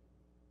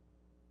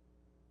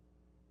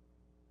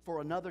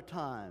for another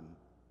time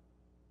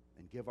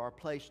and give our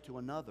place to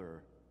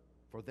another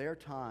for their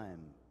time?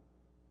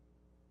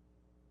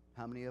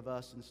 How many of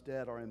us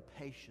instead are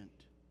impatient,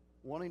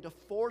 wanting to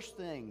force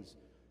things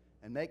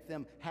and make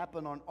them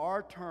happen on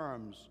our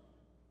terms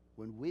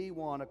when we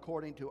want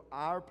according to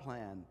our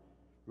plan,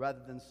 rather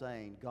than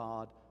saying,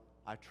 God,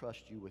 I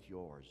trust you with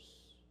yours.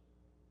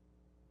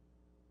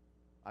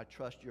 I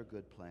trust your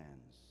good plans.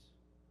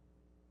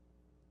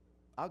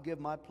 I'll give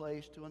my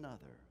place to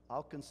another.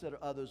 I'll consider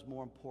others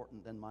more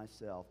important than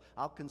myself.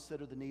 I'll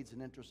consider the needs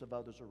and interests of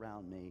others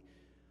around me.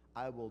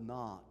 I will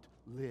not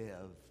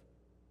live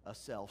a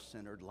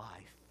self-centered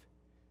life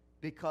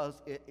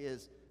because it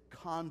is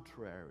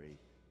contrary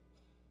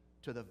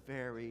to the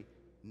very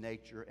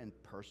nature and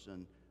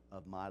person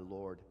of my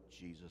Lord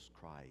Jesus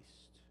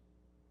Christ.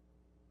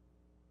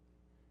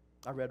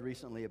 I read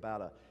recently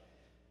about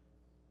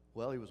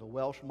he was a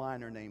Welsh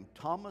miner named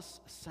Thomas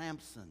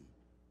Sampson.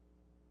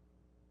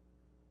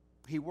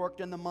 He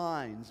worked in the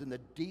mines, in the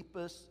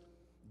deepest,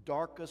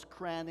 darkest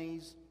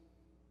crannies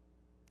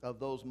of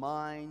those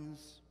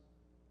mines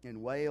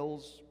in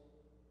Wales.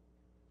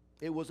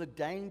 It was a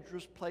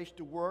dangerous place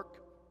to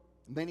work.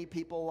 Many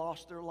people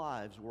lost their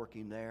lives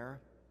working there.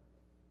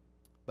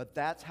 But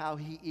that's how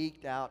he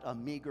eked out a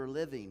meager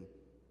living.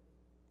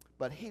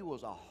 But he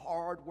was a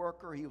hard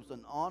worker. He was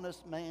an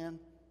honest man.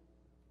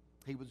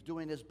 He was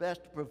doing his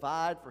best to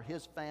provide for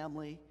his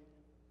family.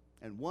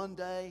 And one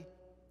day,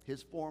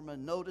 his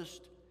foreman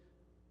noticed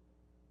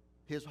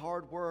his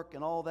hard work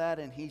and all that,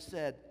 and he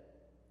said,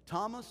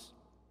 "Thomas,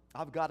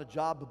 I've got a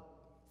job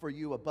for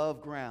you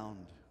above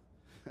ground."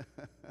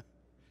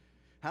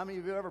 How many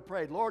of you ever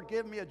prayed, "Lord,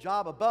 give me a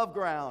job above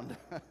ground"?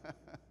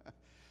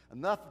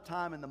 Enough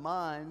time in the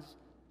mines.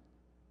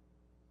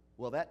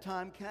 Well, that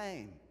time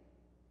came.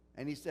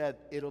 And he said,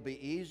 it'll be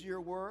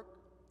easier work,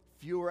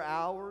 fewer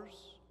hours,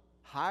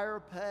 higher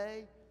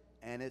pay,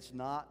 and it's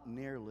not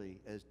nearly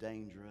as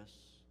dangerous.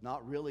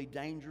 Not really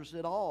dangerous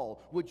at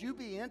all. Would you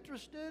be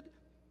interested?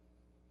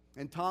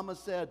 And Thomas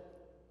said,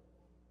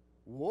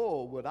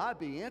 "Whoa, would I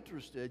be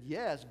interested?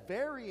 Yes,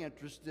 very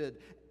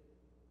interested."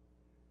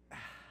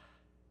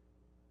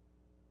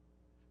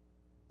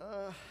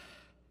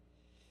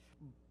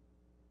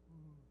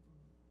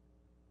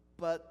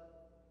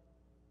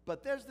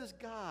 But there's this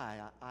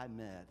guy I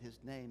met. His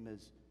name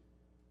is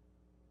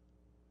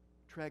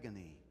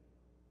Tregony.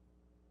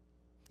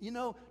 You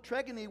know,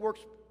 Tregony works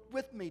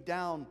with me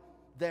down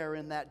there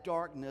in that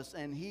darkness,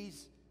 and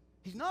he's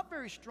not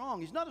very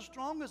strong. He's not as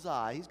strong as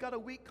I. He's got a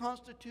weak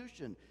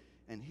constitution,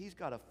 and he's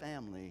got a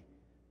family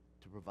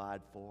to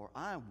provide for.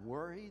 I'm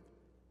worried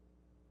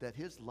that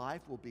his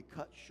life will be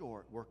cut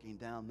short working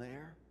down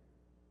there.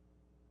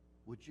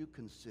 Would you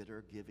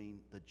consider giving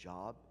the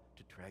job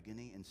to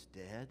Tregony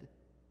instead?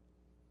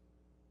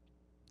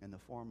 And the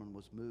foreman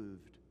was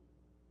moved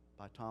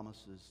by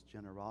Thomas's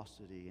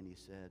generosity, and he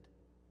said,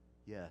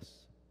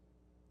 yes,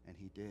 and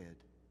he did.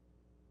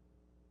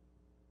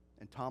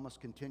 And Thomas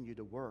continued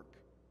to work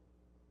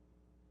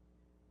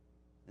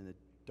in the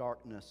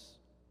darkness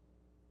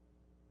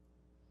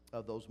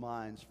of those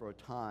mines for a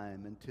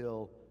time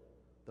until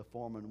the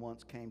foreman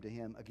once came to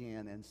him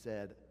again and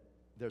said,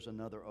 "There's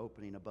another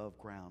opening above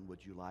ground.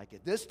 Would you like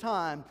it?" This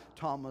time,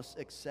 Thomas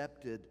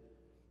accepted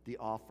the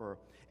offer.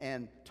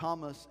 And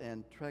Thomas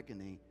and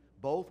Tregony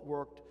both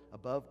worked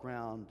above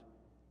ground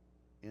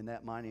in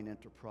that mining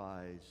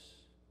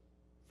enterprise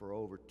for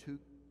over 2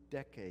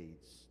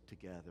 decades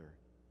together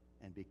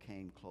and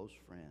became close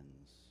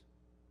friends.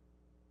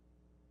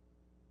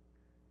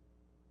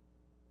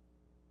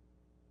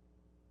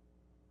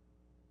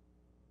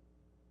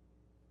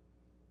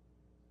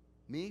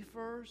 Me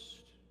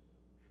first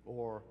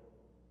or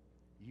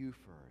you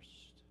first?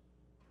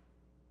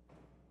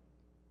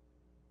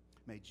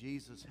 May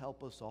Jesus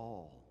help us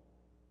all,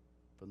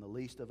 from the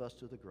least of us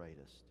to the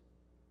greatest,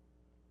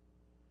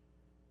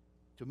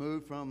 to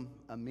move from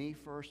a me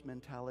first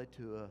mentality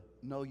to a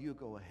no, you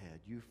go ahead,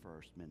 you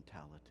first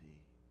mentality.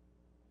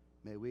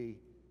 May we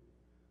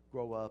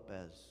grow up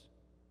as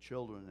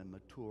children and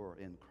mature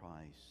in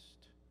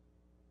Christ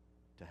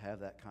to have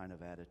that kind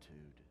of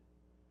attitude.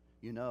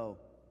 You know,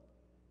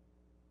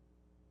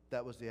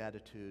 that was the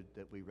attitude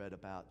that we read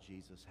about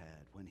Jesus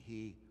had. When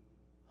he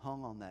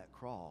hung on that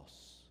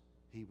cross,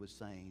 he was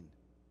saying,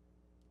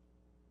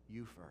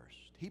 you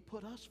first. He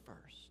put us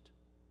first.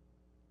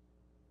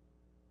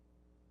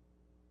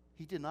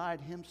 He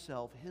denied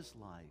himself his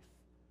life,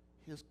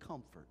 his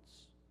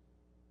comforts,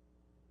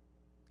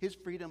 his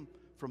freedom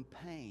from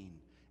pain,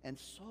 and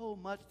so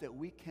much that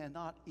we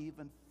cannot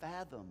even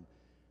fathom.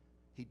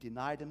 He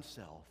denied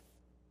himself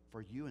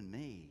for you and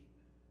me.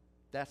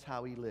 That's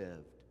how he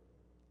lived.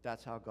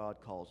 That's how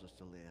God calls us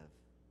to live.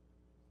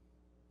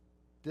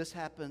 This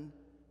happened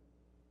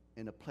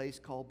in a place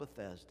called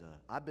Bethesda.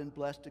 I've been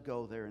blessed to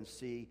go there and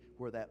see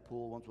where that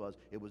pool once was.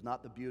 It was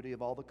not the beauty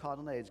of all the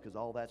colonnades because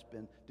all that's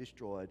been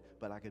destroyed,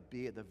 but I could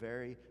be at the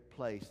very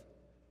place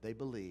they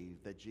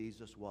believed that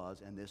Jesus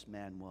was and this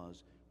man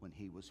was when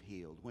he was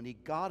healed. When he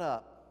got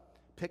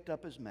up, picked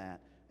up his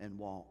mat, and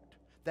walked.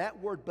 That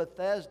word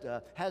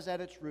Bethesda has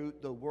at its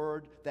root the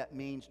word that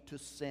means to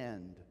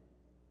send.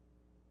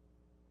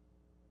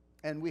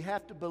 And we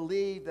have to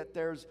believe that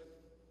there's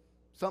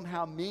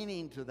somehow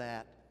meaning to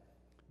that,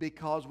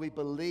 because we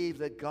believe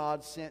that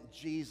God sent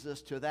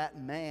Jesus to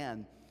that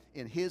man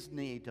in his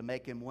need to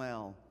make him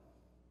well.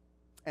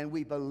 And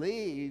we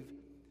believe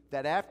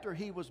that after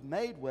he was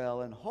made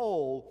well and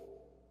whole,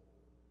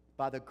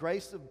 by the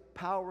grace and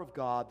power of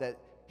God, that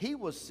he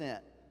was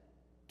sent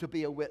to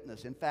be a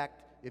witness. In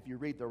fact, if you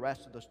read the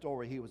rest of the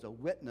story, he was a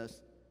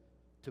witness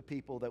to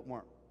people that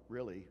weren't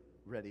really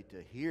ready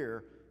to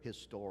hear his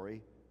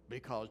story,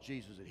 because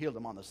Jesus had healed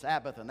them on the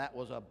Sabbath, and that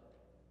was a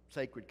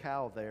sacred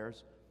cow of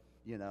theirs,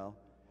 you know.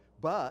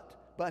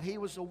 But he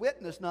was a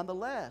witness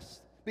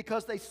nonetheless,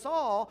 because they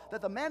saw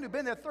that the man who'd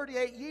been there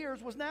 38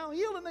 years was now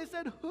healed, and they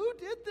said, who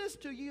did this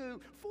to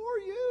you, for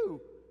you?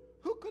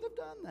 Who could have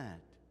done that?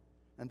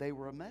 And they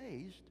were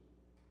amazed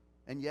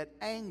and yet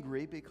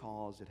angry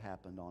because it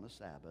happened on a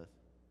Sabbath.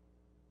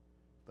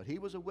 But he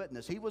was a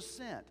witness. He was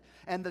sent.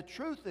 And the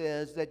truth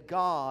is that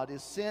God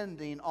is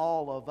sending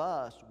all of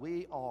us.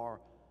 We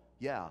are,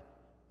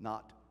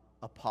 not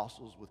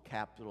apostles with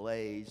capital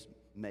A's,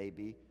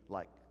 maybe,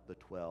 like the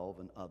 12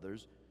 and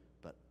others,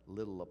 but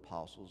little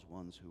apostles,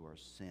 ones who are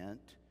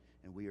sent.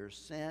 And we are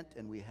sent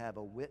and we have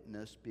a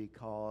witness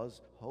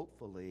because,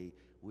 hopefully,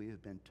 we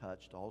have been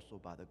touched also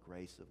by the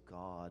grace of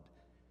God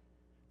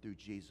through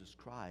Jesus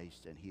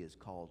Christ, and He has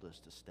called us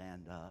to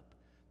stand up,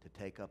 to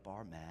take up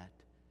our mat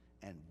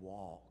and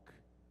walk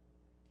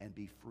and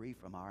be free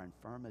from our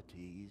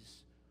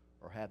infirmities,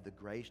 or have the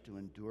grace to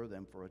endure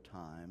them for a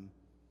time,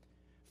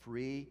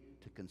 free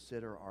to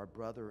consider our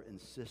brother and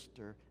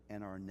sister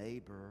and our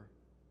neighbor.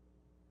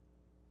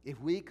 If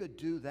we could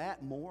do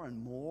that more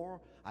and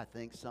more, I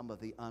think some of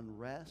the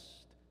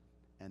unrest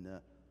and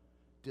the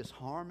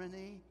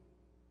disharmony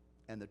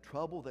and the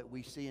trouble that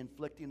we see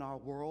inflicting our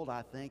world,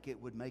 I think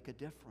it would make a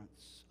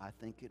difference. I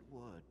think it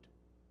would,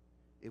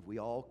 if we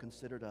all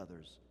considered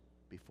others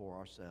before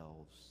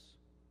ourselves.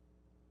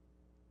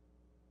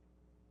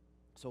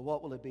 So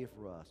what will it be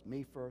for us?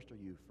 Me first or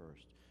you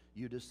first?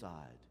 You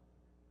decide.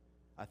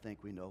 I think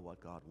we know what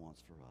God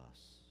wants for us.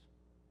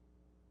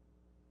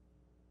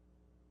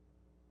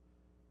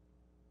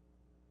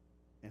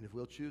 And if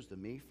we'll choose the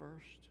me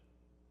first,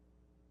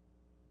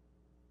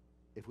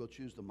 if we'll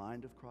choose the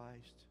mind of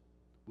Christ,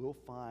 we'll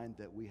find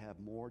that we have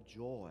more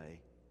joy.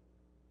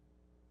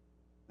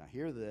 Now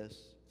hear this,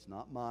 it's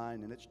not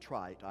mine and it's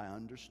trite, I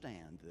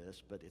understand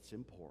this, but it's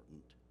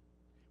important.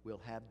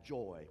 We'll have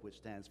joy, which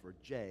stands for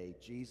J,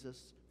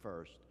 Jesus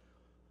first,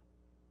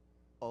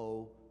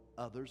 O,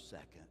 others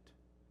second,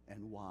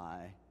 and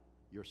Y,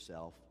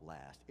 yourself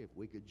last. If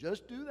we could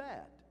just do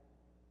that,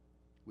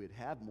 we'd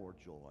have more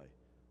joy,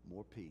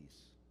 more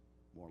peace,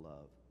 more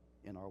love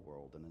in our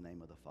world. In the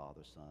name of the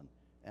Father, Son,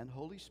 and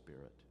Holy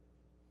Spirit.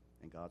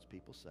 And God's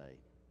people say,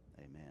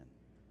 amen.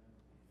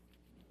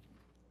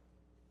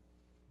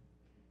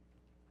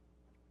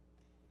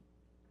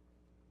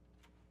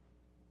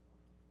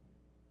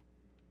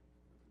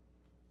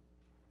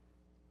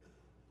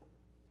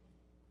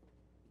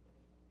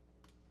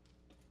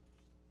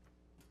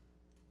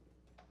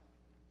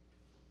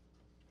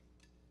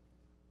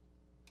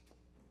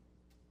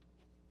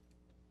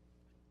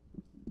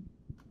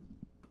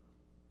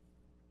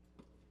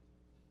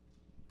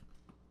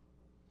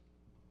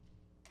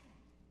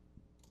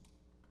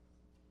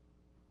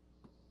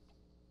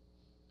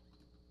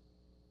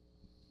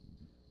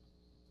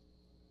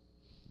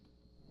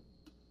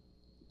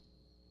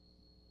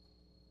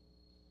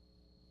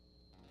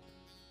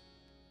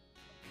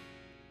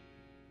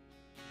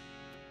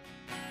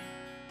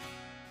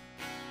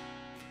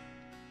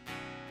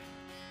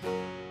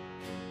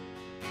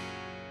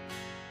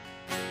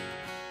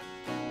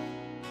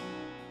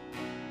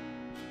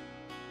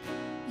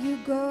 You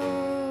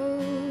go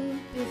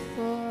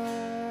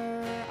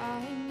before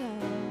I know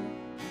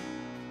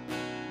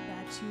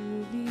that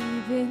you've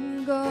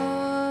even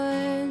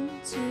gone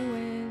to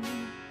win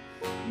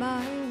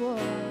my war.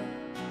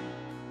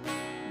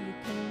 You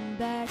come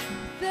back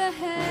with the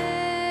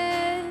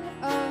head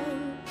of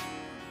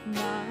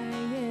my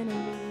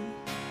enemy.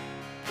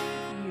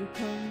 You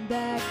come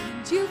back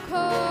and you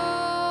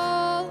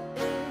call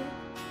it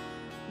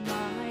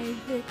my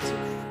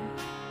victory.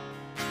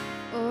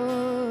 Oh.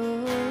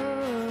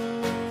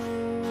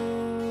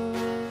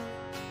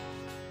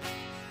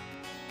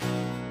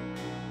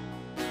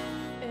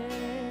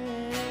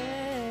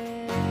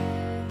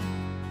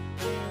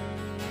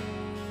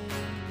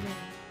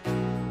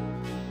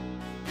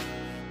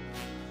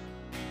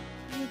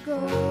 Go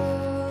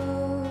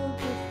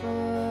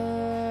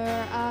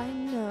before I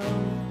know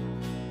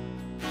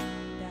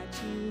that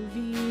you've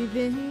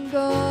even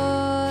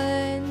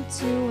gone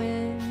to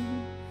win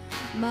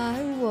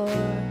my war.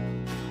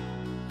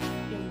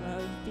 Your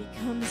love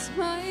becomes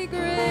my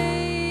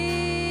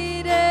greatest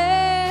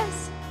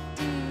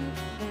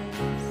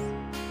defense.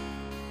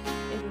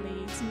 It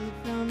leads me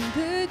from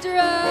the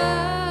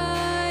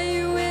dry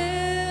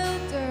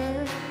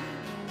wilderness.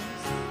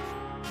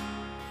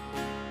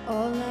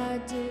 All I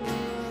did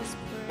was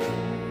pray.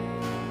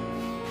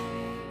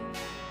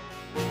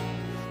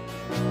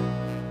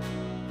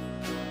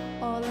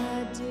 All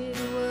I did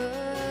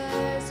was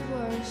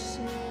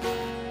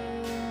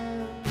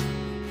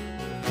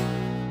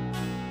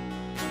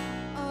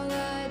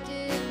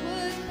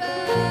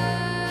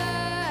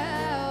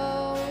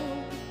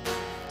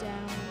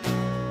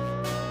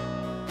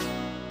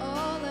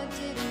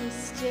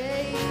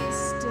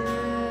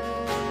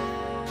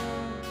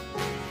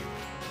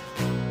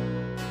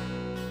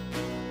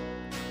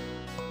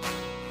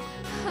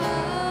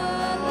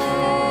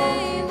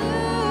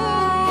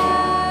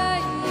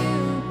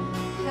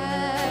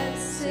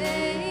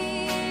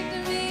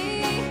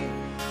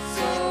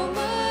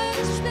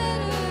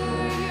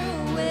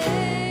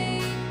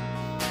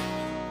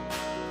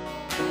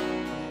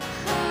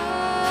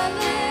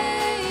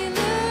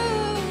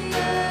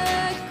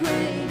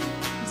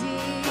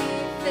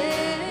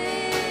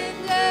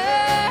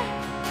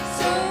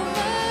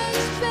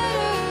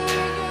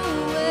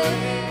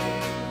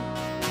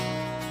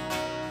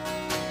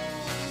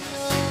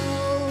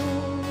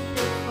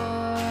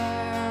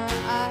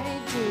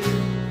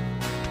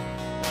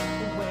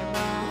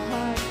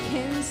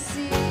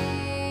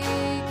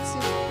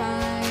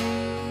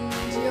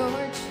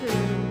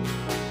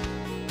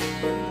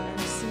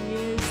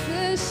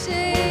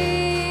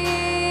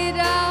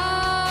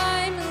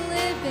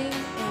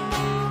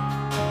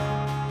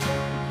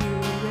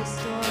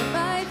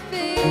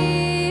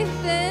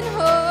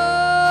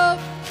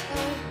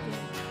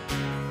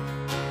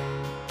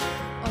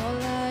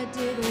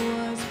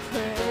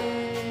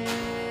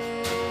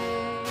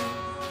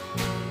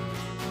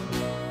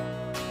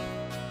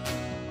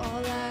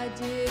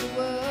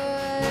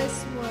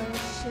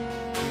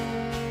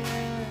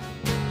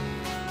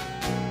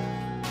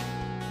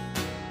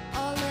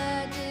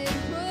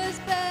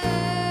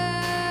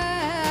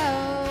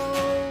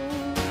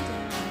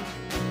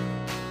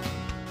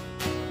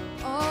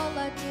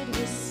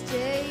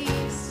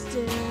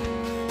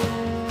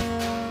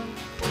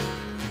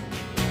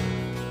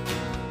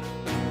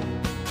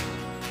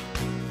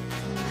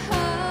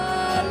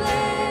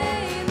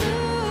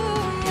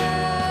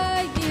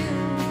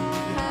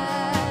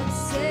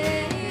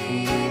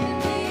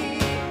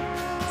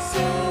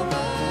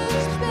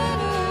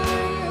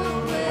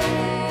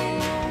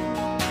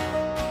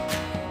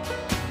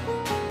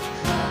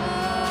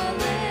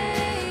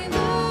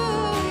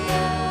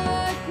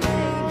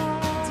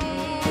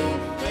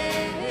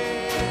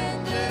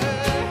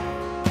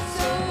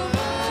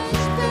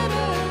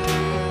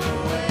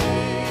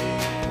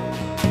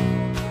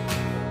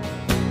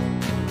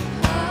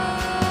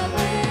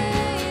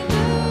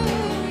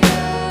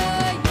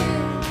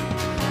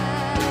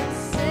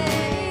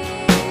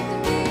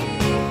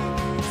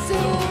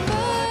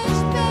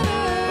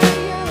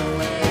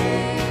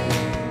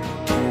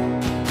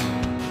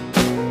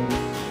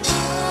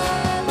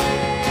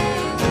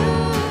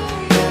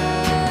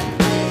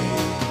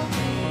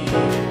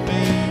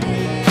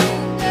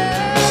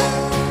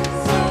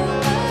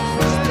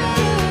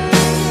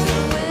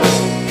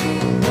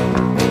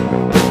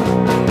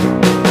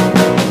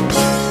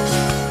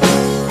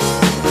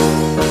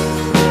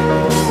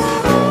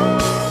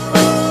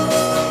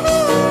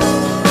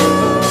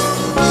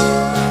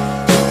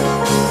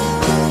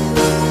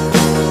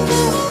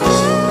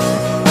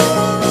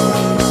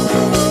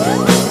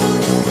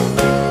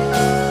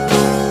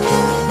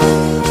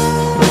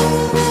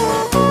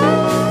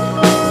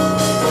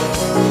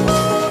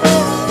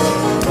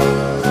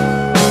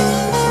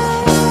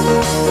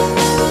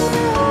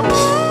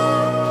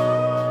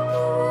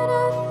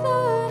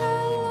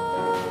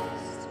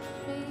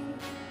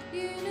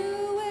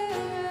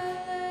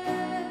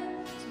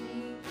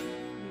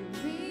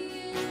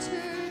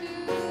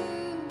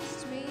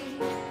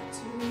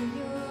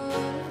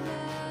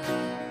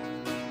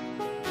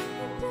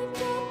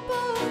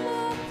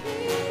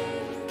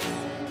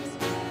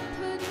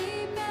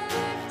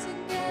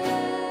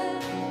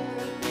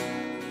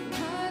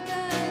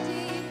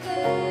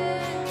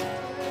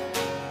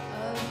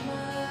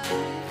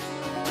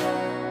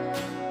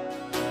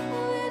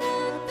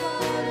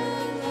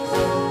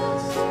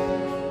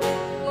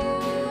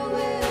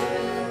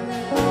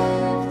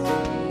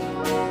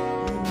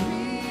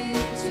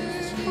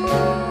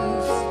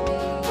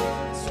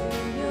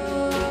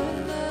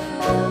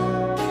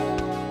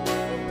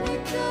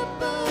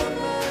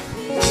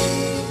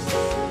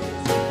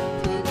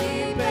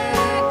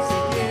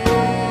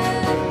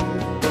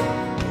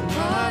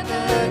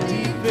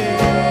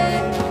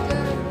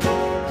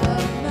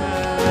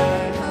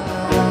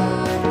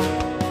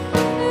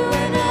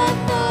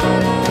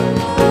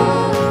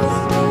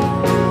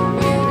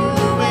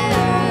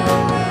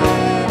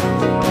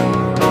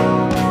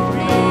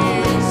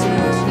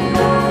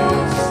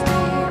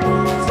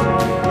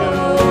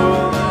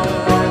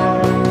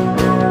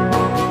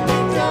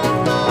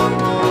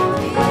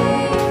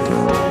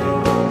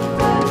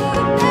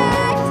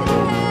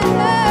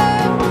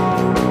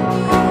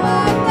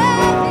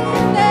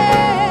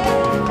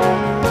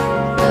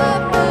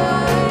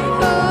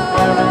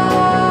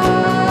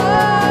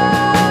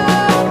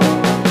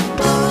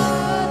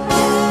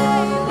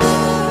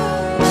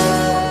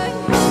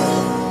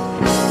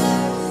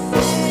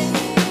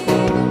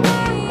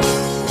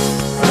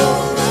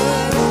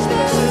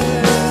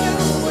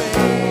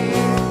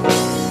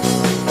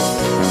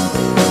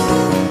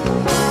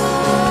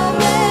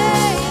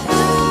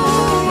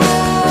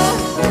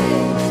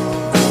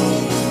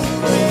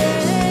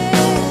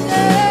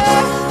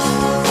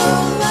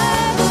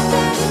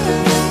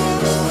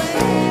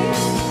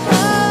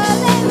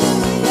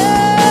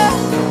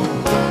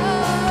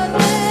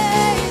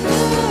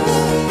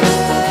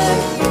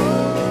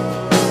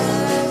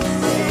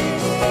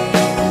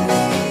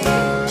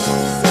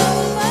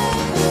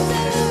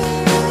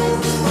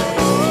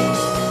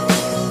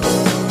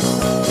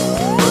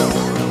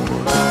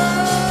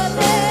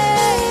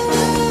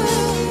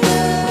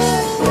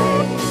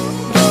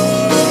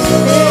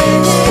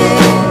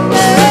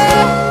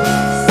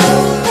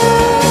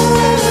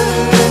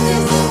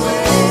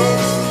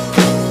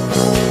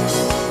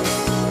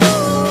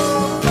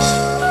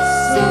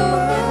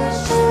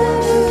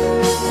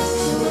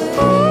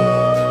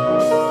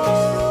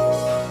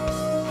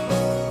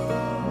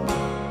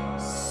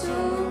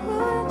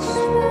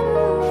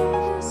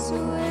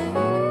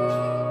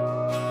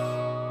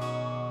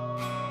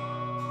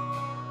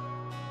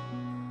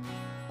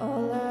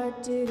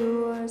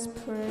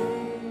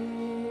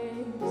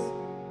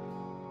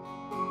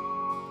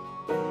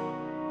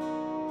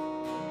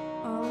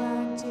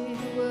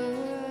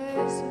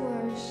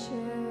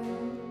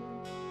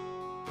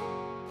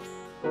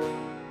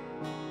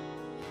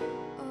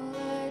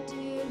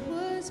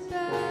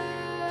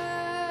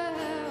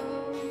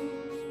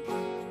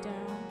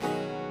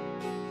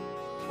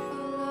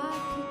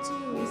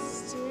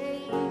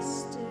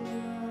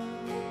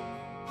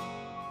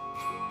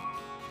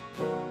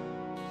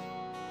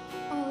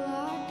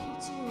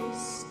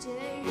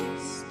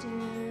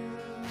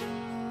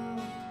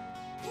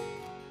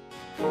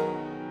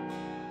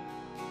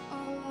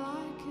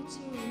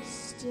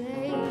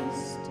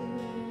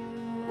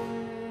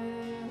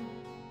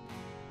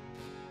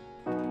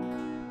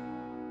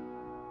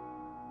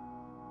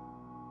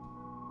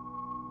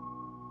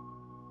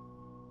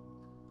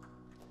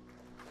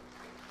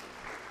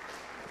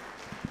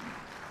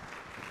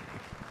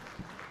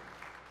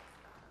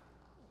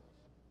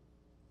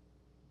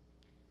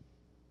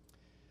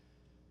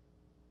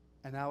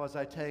And now, as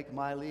I take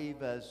my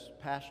leave as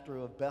pastor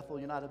of Bethel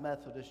United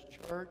Methodist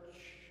Church,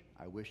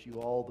 I wish you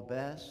all the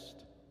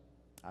best.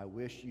 I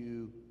wish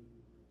you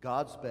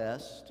God's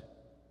best.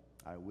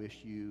 I wish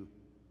you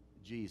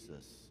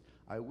Jesus.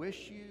 I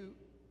wish you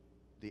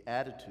the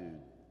attitude,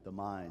 the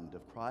mind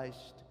of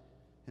Christ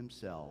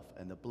himself,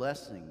 and the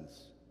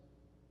blessings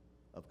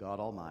of God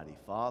Almighty,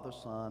 Father,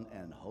 Son,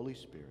 and Holy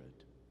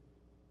Spirit.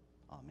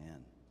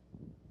 Amen.